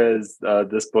far as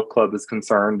this book club is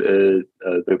concerned,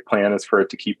 the plan is for it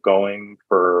to keep going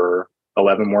for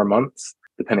 11 more months,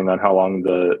 depending on how long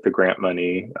the grant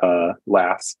money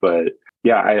lasts. But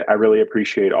yeah, I really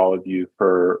appreciate all of you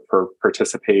for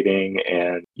participating.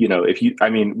 And, you know,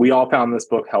 we all found this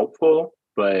book helpful,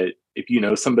 but if you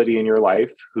know somebody in your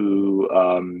life who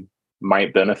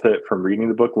might benefit from reading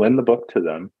the book, lend the book to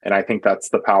them. And I think that's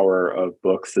the power of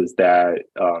books, is that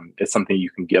it's something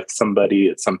you can gift somebody.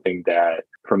 It's something that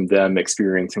from them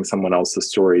experiencing someone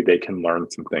else's story, they can learn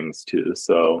some things too.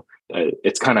 So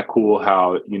it's kind of cool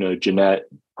how, you know, Jeanette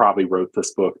probably wrote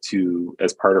this book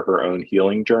as part of her own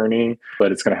healing journey,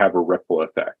 but it's going to have a ripple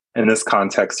effect. In this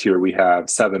context here, we have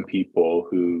 7 people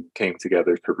who came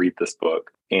together to read this book,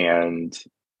 and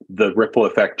the ripple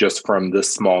effect just from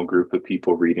this small group of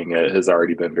people reading it has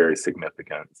already been very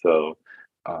significant. So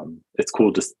it's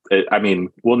cool.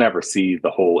 We'll never see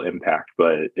the whole impact,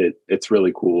 but it's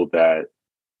really cool that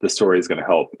the story is going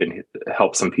to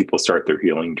help some people start their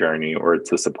healing journey, or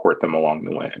to support them along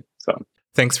the way. So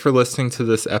thanks for listening to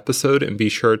this episode, and be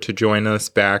sure to join us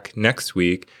back next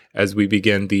week as we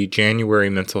begin the January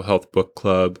Mental Health Book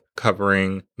Club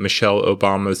covering Michelle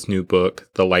Obama's new book,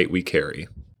 The Light We Carry.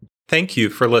 Thank you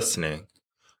for listening.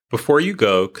 Before you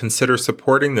go, consider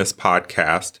supporting this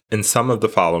podcast in some of the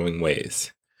following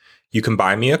ways. You can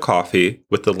buy me a coffee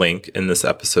with the link in this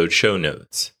episode's show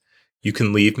notes. You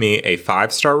can leave me a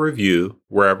 5-star review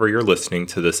wherever you're listening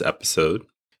to this episode.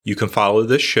 You can follow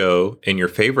this show in your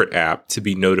favorite app to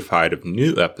be notified of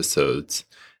new episodes.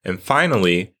 And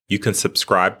finally, you can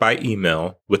subscribe by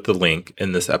email with the link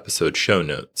in this episode's show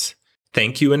notes.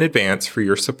 Thank you in advance for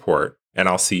your support, and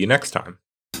I'll see you next time.